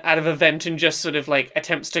of a vent and just sort of like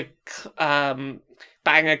attempts to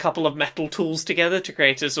bang a couple of metal tools together to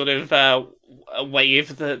create a sort of a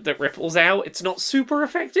wave that ripples out. It's not super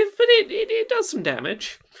effective, but it does some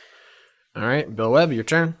damage. All right, Bill Webb, your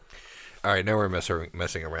turn. All right, now we're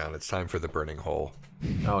messing around. It's time for the burning hole.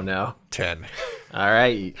 Oh no. 10. All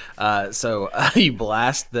right. So you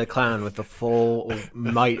blast the clown with the full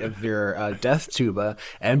might of your death tuba,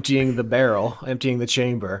 emptying the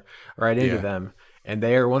chamber right into them. And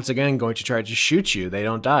they are once again going to try to shoot you. They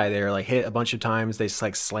don't die. They're like hit a bunch of times. They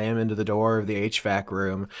like slam into the door of the HVAC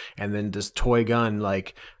room, and then this toy gun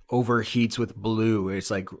like overheats with blue.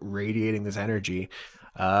 It's like radiating this energy.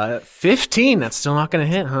 15. That's still not going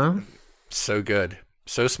to hit, huh? So good.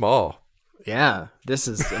 So small. Yeah, this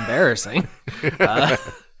is embarrassing.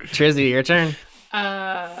 Trizzy, your turn.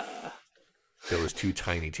 Bill is too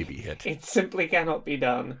tiny to be hit. It simply cannot be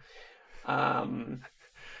done. Yeah.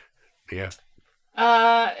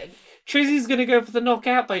 Trizzy's gonna go for the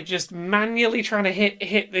knockout by just manually trying to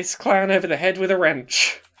hit this clown over the head with a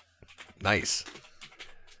wrench. Nice.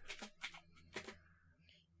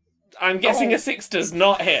 I'm guessing a 6 does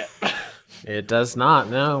not hit. It does not.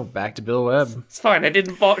 No, back to Bill Webb. It's fine. I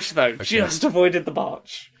didn't botch though. Just avoided the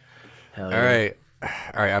botch. Hell All right.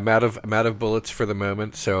 I'm out of bullets for the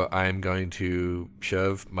moment, so I'm going to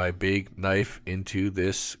shove my big knife into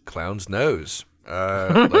this clown's nose.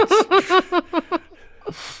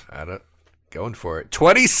 Going for it.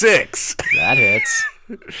 26. That hits.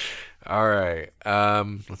 All right.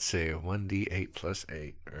 Let's see. 1d8 plus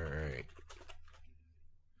 8. All right.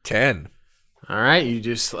 10. All right, you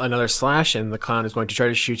do another slash, and the clown is going to try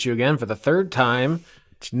to shoot you again for the third time.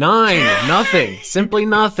 9. Nothing. Simply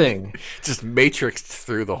nothing. Just matrixed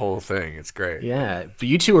through the whole thing. It's great. Yeah, but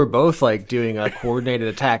you two are both like doing a coordinated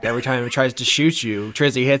attack. Every time it tries to shoot you,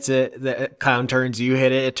 Trizzy hits it, the clown turns, you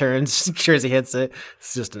hit it, it turns, Trizzy hits it.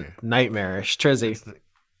 It's just nightmarish. Trizzy.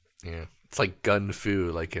 Yeah. It's like gun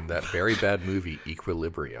fu, like in that very bad movie,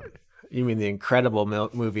 Equilibrium. You mean the incredible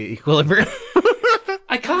movie Equilibrium?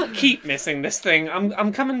 I can't keep missing this thing.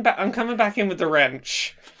 I'm coming back. I'm coming back in with the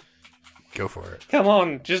wrench. Go for it. Come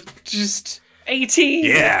on, just 18.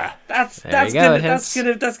 Yeah. That's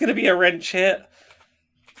gonna be a wrench hit.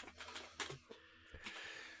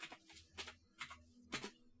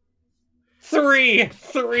 Three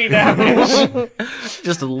damage.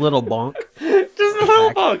 Just a little bonk. Just a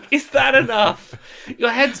little bug. Is that enough?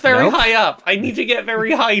 Your head's very Nope. high up. I need to get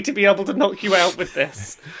very high to be able to knock you out with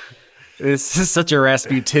this. This is such a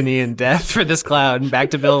Rasputinian death for this clown.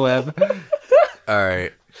 Back to Bill Webb. All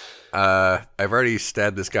right. I've already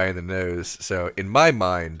stabbed this guy in the nose, so in my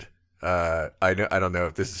mind, I don't know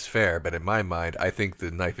if this is fair, but in my mind, I think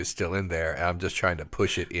the knife is still in there, and I'm just trying to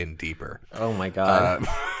push it in deeper. Oh my god.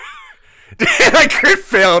 I crit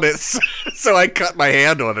failed it, so I cut my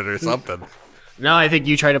hand on it or something. No, I think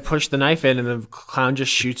you try to push the knife in, and the clown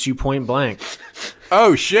just shoots you point blank.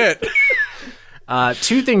 Oh shit.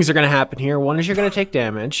 2 things are going to happen here. One is you're going to take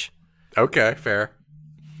damage. Okay, fair.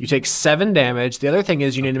 You take 7 damage. The other thing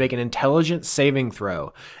is you need to make an intelligence saving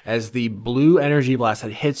throw, as the blue energy blast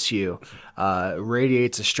that hits you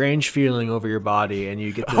radiates a strange feeling over your body, and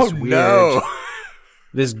you get this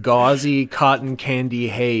this gauzy cotton candy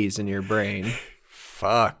haze in your brain.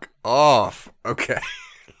 Fuck off. Okay.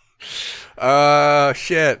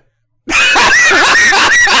 Shit.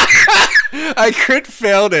 I crit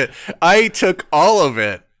failed it. I took all of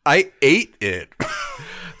it. I ate it.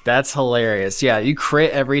 That's hilarious. Yeah, you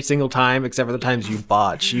crit every single time except for the times you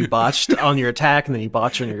botch. You botched on your attack and then you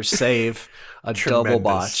botch on your save. A double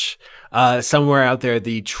botch. Somewhere out there,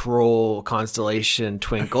 the troll constellation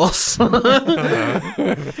twinkles.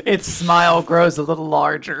 Its smile grows a little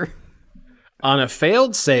larger. On a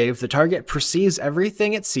failed save, the target perceives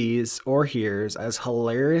everything it sees or hears as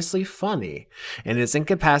hilariously funny and is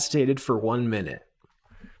incapacitated for 1 minute.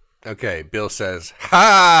 Okay, Bill says,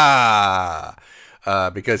 ha!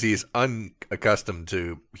 Because he's unaccustomed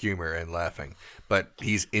to humor and laughing, but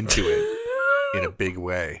he's into it in a big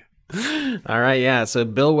way. All right, yeah. So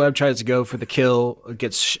Bill Webb tries to go for the kill,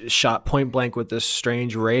 gets shot point blank with this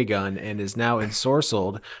strange ray gun, and is now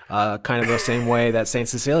ensorcelled, kind of the same way that Saint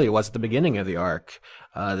Cecilia was at the beginning of the arc.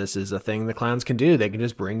 This is a thing the clowns can do. They can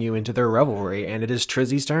just bring you into their revelry, and it is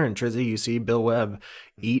Trizzy's turn. Trizzy, you see Bill Webb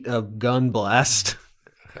eat a gun blast.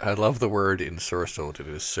 I love the word ensorcelled. It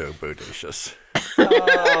is so bodacious.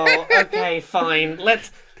 Oh, okay, fine.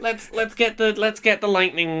 Let's get the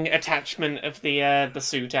lightning attachment of the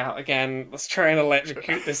suit out again. Let's try and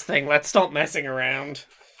electrocute this thing. Let's stop messing around.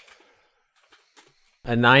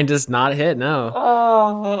 A 9 does not hit, no.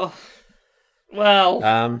 Oh,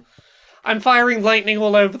 well. I'm firing lightning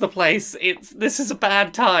all over the place. This is a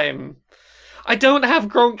bad time. I don't have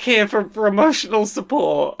Gronk here for emotional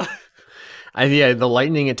support. Yeah, the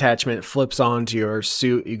lightning attachment flips onto your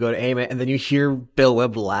suit. You go to aim it, and then you hear Bill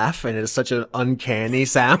Webb laugh, and it's such an uncanny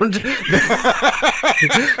sound.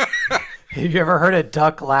 Have you ever heard a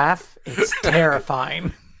duck laugh? It's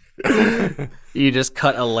terrifying. You just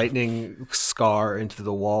cut a lightning scar into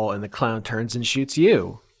the wall, and the clown turns and shoots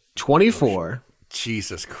you. 24.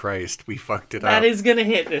 Jesus Christ, we fucked it up. That is gonna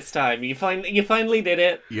hit this time. You finally did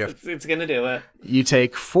it. Yep. It's gonna do it. You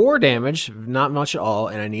take 4 damage, not much at all,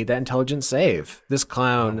 and I need that intelligence save. This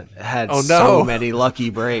clown had Oh, no. so many lucky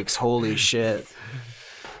breaks. Holy shit.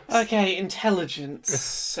 Okay, intelligence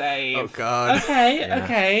save. Oh, God.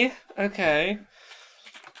 Okay.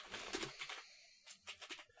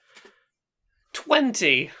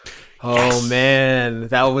 20. Oh man,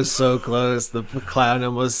 that was so close. The clown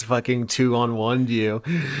almost fucking 2-on-1'd you.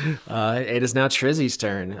 It is now Trizzy's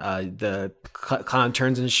turn. The clown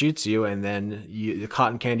turns and shoots you, and then the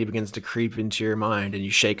cotton candy begins to creep into your mind, and you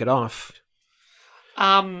shake it off.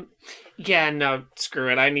 Yeah, no, screw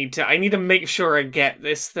it. I need to make sure I get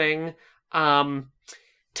this thing.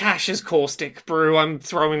 Tash's caustic brew. I'm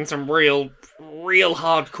throwing some real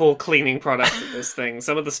hardcore cleaning products at this thing.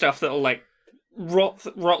 Some of the stuff that'll like rot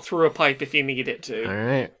through a pipe if you need it to. All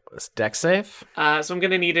right, let's deck save. So I'm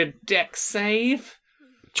gonna need a deck save.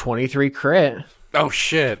 23 crit. Oh,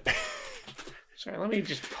 shit. Sorry, let me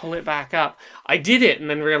just pull it back up. I did it and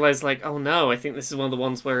then realized, like, oh no, I think this is one of the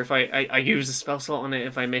ones where if I use a spell slot on it,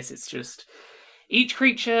 if I miss, it's just... Each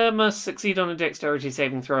creature must succeed on a dexterity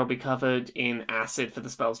saving throw or be covered in acid for the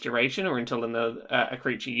spell's duration or until a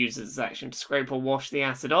creature uses its action to scrape or wash the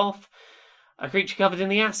acid off. A creature covered in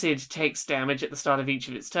the acid takes damage at the start of each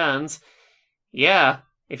of its turns. Yeah,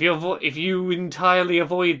 if you entirely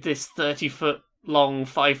avoid this 30-foot long,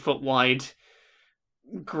 5-foot wide,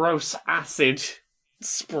 gross acid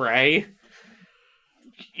spray,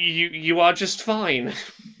 you are just fine.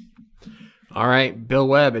 All right, Bill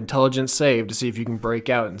Webb, intelligence save to see if you can break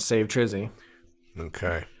out and save Trizzy.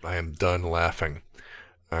 Okay, I am done laughing.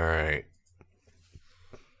 All right.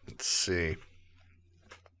 Let's see.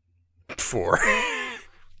 4.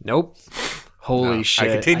 Nope. Holy No, shit.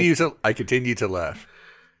 I continue to laugh.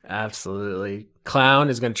 Absolutely. Clown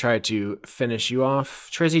is going to try to finish you off.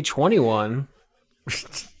 Trizzy, 21.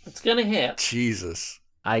 It's gonna hit. Jesus.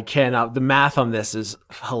 I cannot. The math on this is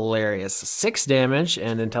hilarious. 6 damage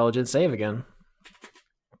and intelligence save again.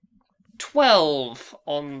 12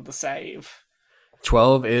 on the save.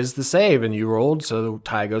 12 is the save, and you rolled, so the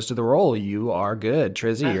tie goes to the roll. You are good.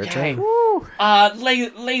 Trizzy, your Okay. turn.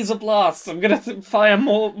 Laser blasts. I'm gonna fire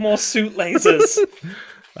more suit lasers.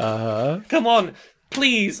 Come on,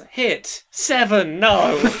 please hit 7.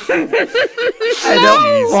 No. I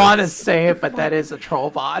don't want to say it, but that is a troll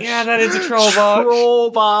bot. Yeah, that is a troll bot. Troll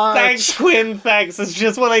bot. Thanks, Quinn. Thanks. That's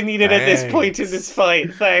just what I needed at this point in this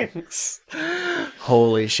fight. Thanks.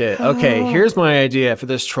 Holy shit. Okay, here's my idea for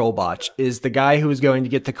this troll botch. Is the guy who is going to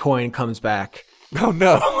get the coin comes back, Oh,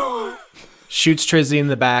 no. shoots Trizzy in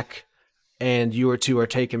the back, and you two are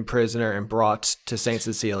taken prisoner and brought to St.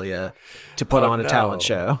 Cecilia to put on a no. talent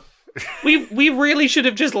show. We really should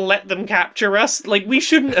have just let them capture us. Like, we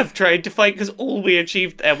shouldn't have tried to fight because all we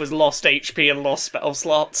achieved there was lost HP and lost spell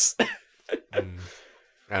slots. And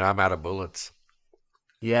I'm out of bullets.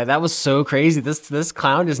 Yeah, that was so crazy. This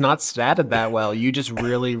clown is not statted that well. You just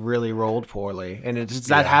really, really rolled poorly, and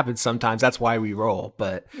that happens sometimes. That's why we roll.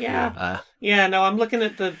 But Yeah, no, I'm looking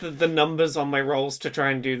at the numbers on my rolls to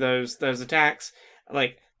try and do those attacks.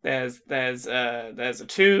 Like, there's a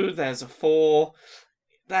 2, there's a 4.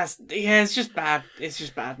 It's just bad. It's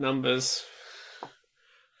just bad numbers.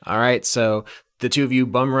 all right, so the two of you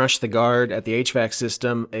bum rush the guard at the HVAC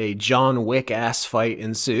system. A John Wick ass fight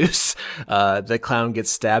ensues. The clown gets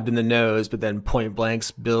stabbed in the nose, but then point blanks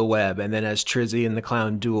Bill Webb. And then as Trizzy and the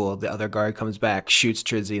clown duel, the other guard comes back, shoots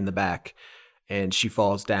Trizzy in the back, and she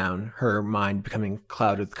falls down, her mind becoming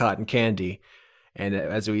clouded with cotton candy. And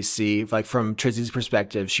as we see, like from Trizzy's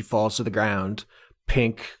perspective, she falls to the ground,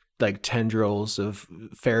 pink like tendrils of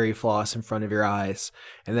fairy floss in front of your eyes.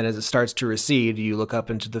 And then as it starts to recede, you look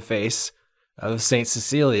up into the face of Saint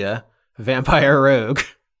Cecilia, vampire rogue,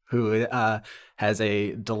 who has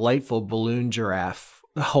a delightful balloon giraffe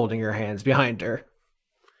holding her hands behind her.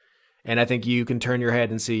 And I think you can turn your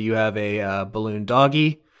head and see you have a balloon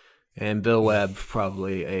doggy, and Bill Webb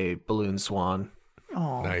probably a balloon swan.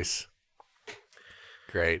 Oh, Nice.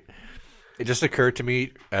 Great. It just occurred to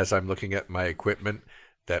me as I'm looking at my equipment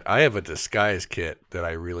that I have a disguise kit that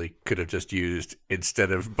I really could have just used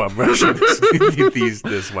instead of bum rushing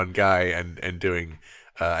this one guy and doing,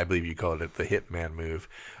 I believe you called it the Hitman move.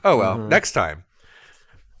 Oh, well, next time.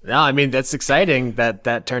 No, I mean, that's exciting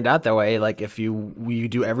that turned out that way. Like, if you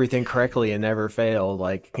do everything correctly and never fail,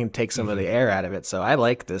 like, it can take some of the air out of it. So I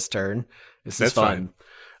like this turn. This is That's fun. fine.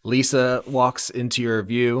 Lisa walks into your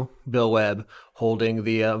view, Bill Webb, holding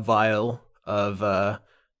the vial of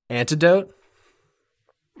antidote.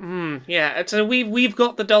 Yeah, so we've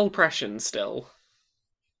got the dull pression still.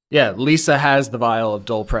 Yeah, Lisa has the vial of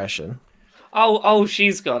dull pression. Oh,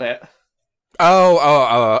 she's got it.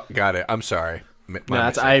 Got it. I'm sorry.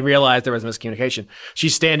 I realized there was miscommunication.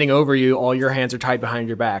 She's standing over you. All your hands are tied behind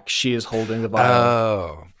your back. She is holding the vial.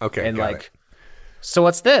 Oh, okay. And got it. So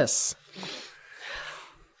what's this?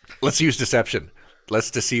 Let's use deception.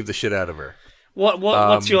 Let's deceive the shit out of her.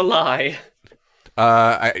 What's your lie?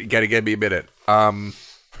 I gotta give me a minute.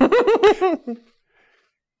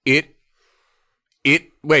 It is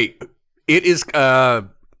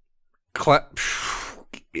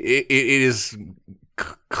it is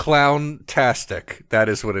clown-tastic. That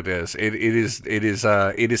is what it is. It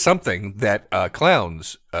is something that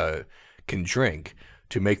clowns can drink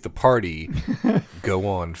to make the party go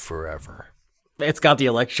on forever. It's got the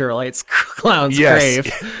electrolytes clown's Yes. grave.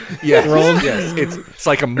 Yes. It's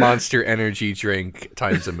like a Monster Energy drink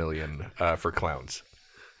times a million for clowns.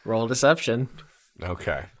 Roll deception.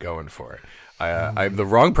 Okay, going for it. I'm the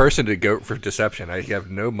wrong person to go for deception. I have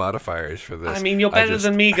no modifiers for this. I mean, you're better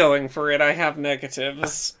than me going for it. I have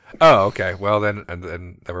negatives. Oh, okay. Well,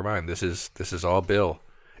 then never mind. This is all Bill.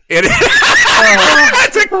 It's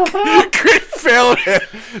a crit fail.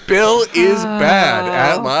 Bill is bad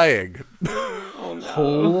at lying. Oh, no.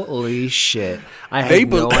 Holy shit. I had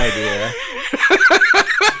no idea.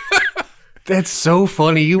 That's so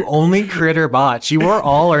funny. You only crit or botch. You are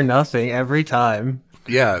all or nothing every time.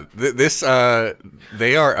 Yeah,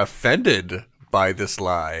 they are offended by this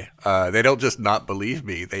lie. They don't just not believe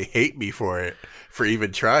me. They hate me for it, for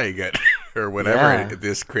even trying it, or whatever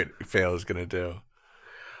this crit fail is going to do.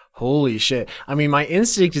 Holy shit. I mean, my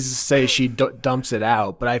instinct is to say she dumps it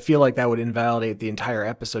out, but I feel like that would invalidate the entire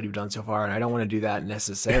episode you've done so far, and I don't want to do that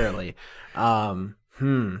necessarily.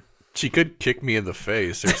 She could kick me in the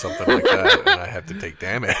face or something like that, and I have to take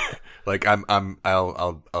damage. Like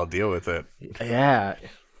I'll deal with it. Yeah.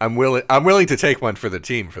 I'm willing to take one for the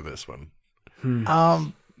team for this one.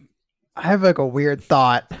 I have like a weird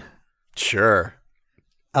thought. Sure.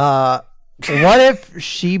 What if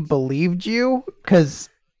she believed you? Because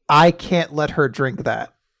I can't let her drink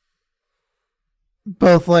that.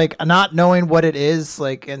 Both like not knowing what it is,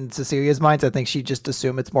 like in Cecilia's mind, I think she just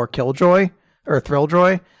assume it's more killjoy or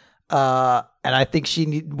thrilljoy. And I think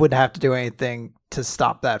she wouldn't have to do anything to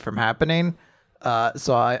stop that from happening.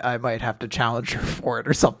 So I might have to challenge her for it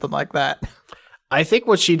or something like that. I think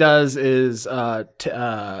what she does is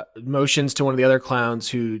motions to one of the other clowns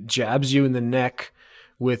who jabs you in the neck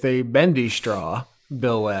with a bendy straw,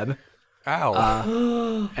 Bill Webb.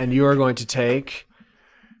 Ow. And you are going to take...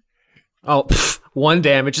 one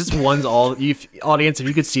damage. Just one's all... Audience, if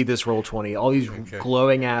you could see this roll 20, all these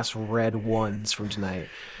glowing-ass red ones from tonight.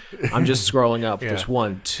 I'm just scrolling up. There's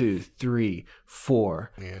 1, 2, 3,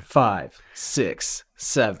 4, 5, 6,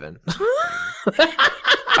 7.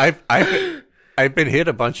 I've been hit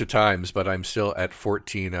a bunch of times, but I'm still at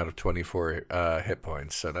 14 out of 24 hit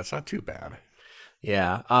points, so that's not too bad.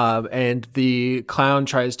 Yeah, and the clown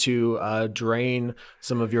tries to drain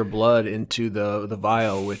some of your blood into the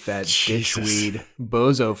vial with that ditchweed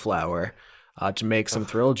bozo flower to make some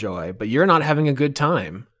thrill joy, but you're not having a good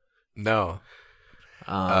time. No.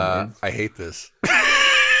 I hate this.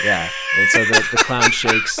 Yeah, and so the clown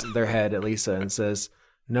shakes their head at Lisa and says,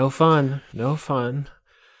 "No fun, no fun."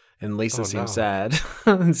 And Lisa seems sad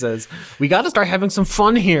and says, "We got to start having some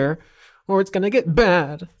fun here, or it's gonna get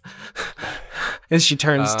bad." And she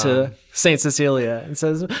turns to Saint Cecilia and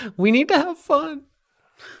says, "We need to have fun."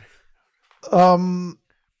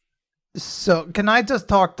 So can I just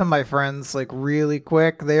talk to my friends like really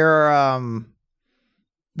quick? They're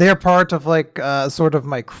part of like sort of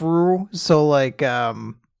my crew, so like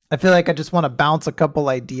I feel like I just want to bounce a couple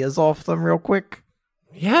ideas off them real quick.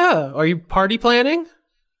 Yeah, are you party planning?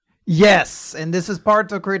 Yes, and this is part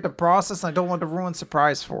to create the process. I don't want to ruin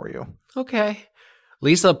surprise for you. Okay.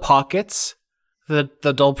 Lisa pockets the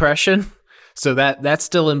Dulpression, so that's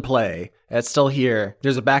still in play. That's still here.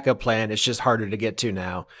 There's a backup plan. It's just harder to get to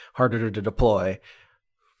now, harder to deploy.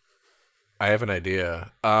 I have an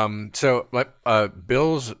idea. So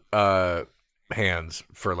Bill's hands,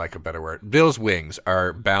 for like a better word, Bill's wings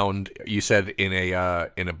are bound. You said in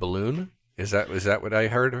a balloon. Is that what I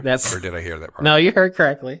heard? Or did I hear that wrong? No, you heard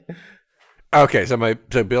correctly. Okay, so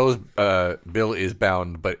Bill is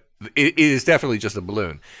bound, but it is definitely just a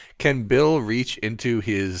balloon. Can Bill reach into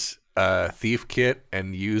his thief kit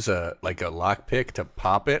and use a lockpick to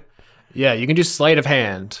pop it? Yeah, you can do sleight of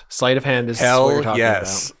hand. Sleight of hand is what you're talking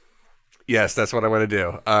about. Yes, that's what I want to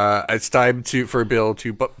do. It's time for Bill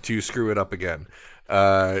to screw it up again.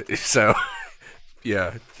 So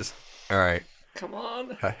yeah, just all right. Come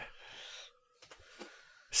on.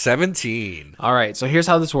 17. All right, so here's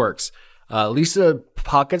how this works. Lisa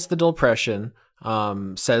pockets the Dulpression,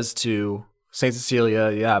 says to St.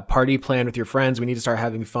 Cecilia, yeah, party plan with your friends. We need to start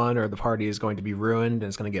having fun or the party is going to be ruined and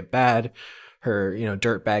it's going to get bad. Her,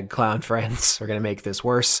 dirtbag clown friends are going to make this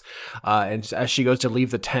worse. And as she goes to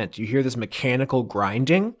leave the tent, you hear this mechanical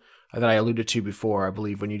grinding that I alluded to before, I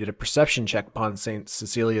believe, when you did a perception check upon St.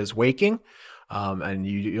 Cecilia's waking. And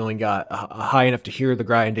you only got high enough to hear the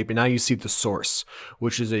grinding, but now you see the source,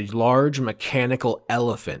 which is a large mechanical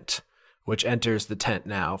elephant, which enters the tent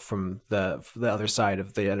now from the other side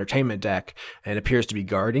of the entertainment deck and appears to be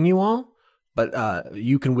guarding you all. But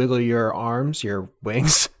you can wiggle your arms, your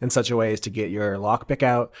wings, in such a way as to get your lockpick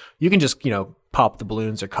out. You can just, pop the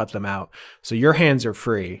balloons or cut them out. So your hands are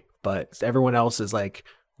free, but everyone else is like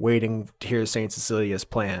waiting to hear St. Cecilia's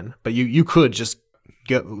plan. But you could just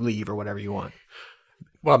leave or whatever you want.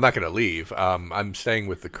 Well, I'm not going to leave. I'm staying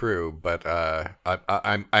with the crew, but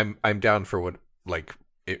I'm down for what, like,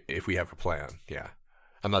 if we have a plan. Yeah,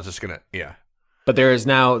 I'm not just gonna. Yeah. But there is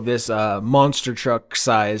now this monster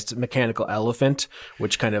truck-sized mechanical elephant,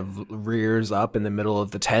 which kind of rears up in the middle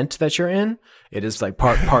of the tent that you're in. It is like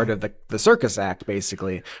part of the circus act,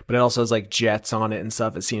 basically. But it also has like jets on it and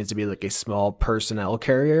stuff. It seems to be like a small personnel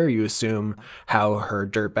carrier. You assume how her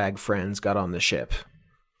dirtbag friends got on the ship.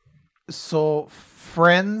 So,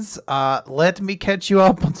 friends, let me catch you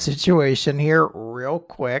up on situation here real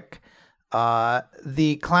quick.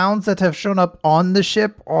 The clowns that have shown up on the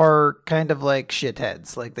ship are kind of like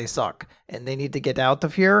shitheads, like they suck, and they need to get out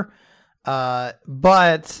of here.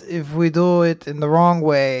 But if we do it in the wrong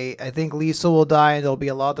way, I think Lisa will die and there'll be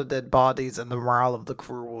a lot of dead bodies and the morale of the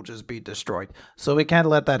crew will just be destroyed. So we can't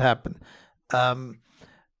let that happen.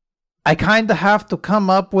 I kind of have to come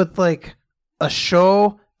up with like a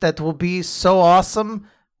show that will be so awesome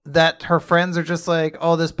that her friends are just like,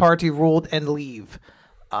 oh, this party ruled, and leave.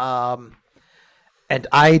 And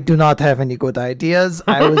I do not have any good ideas.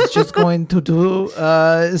 I was just going to do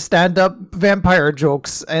stand-up vampire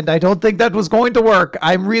jokes, and I don't think that was going to work.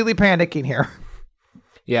 I'm really panicking here.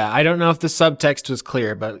 Yeah, I don't know if the subtext was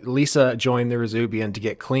clear, but Lisa joined the Resubian to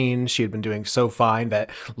get clean. She had been doing so fine that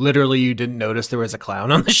literally you didn't notice there was a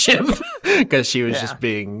clown on the ship because she was just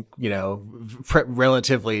being,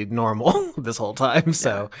 relatively normal this whole time.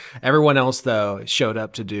 So everyone else, though, showed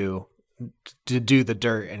up to do the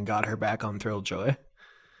dirt and got her back on Thrilljoy.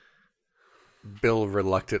 Bill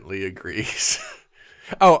reluctantly agrees.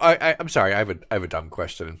 Oh, I'm sorry. I have a dumb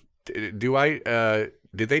question.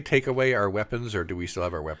 Did they take away our weapons, or do we still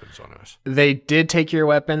have our weapons on us? They did take your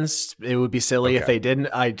weapons. It would be silly if they didn't.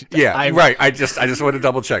 Right. I just want to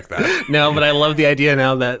double check that. No, but I love the idea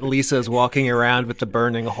now that Lisa is walking around with the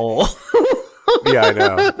burning hole. Yeah, I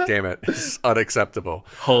know. Damn it. It's unacceptable.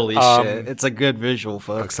 Holy shit. It's a good visual,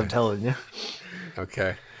 folks. Okay. I'm telling you.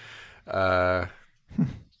 Okay. I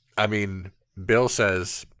mean, Bill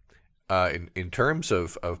says, in terms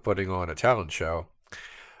of putting on a talent show,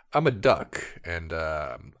 I'm a duck, and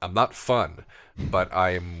I'm not fun, but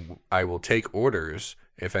I will take orders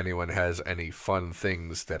if anyone has any fun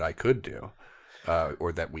things that I could do,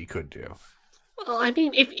 or that we could do. Well, I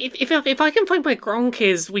mean, if I can find my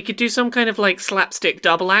Gronk we could do some kind of like slapstick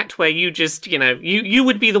double act where you just, you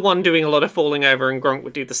would be the one doing a lot of falling over and Gronk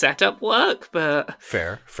would do the setup work, but...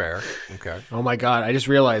 Fair. Okay. Oh my god, I just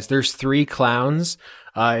realized there's 3 clowns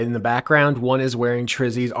in the background. One is wearing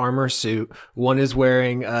Trizzy's armor suit, one is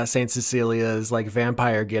wearing St. Cecilia's like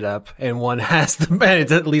vampire getup, and one has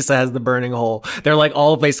Lisa has the burning hole. They're like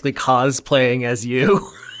all basically cosplaying as you.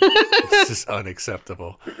 This is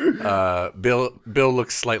unacceptable. Bill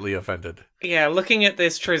looks slightly offended. Yeah, looking at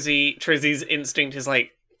this, Trizzy's instinct is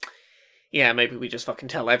like, yeah, maybe we just fucking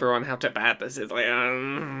tell everyone how bad this is. Like,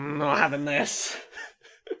 I'm not having this.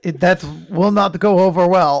 That will not go over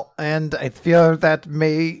well, and I fear that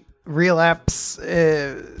may relapse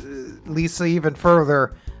Lisa even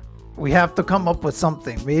further. We have to come up with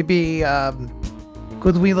something. Maybe,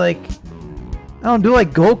 could we do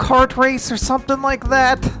like go-kart race or something like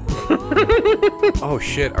that? Oh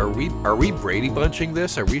shit, are we Brady Bunching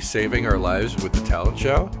this? Are we saving our lives with the talent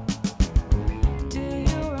show? Do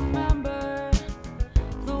you remember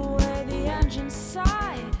the way the engine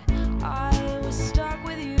sighed? I was stuck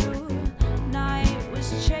with you. Night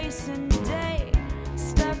was chasing day.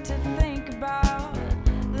 Stuck to think about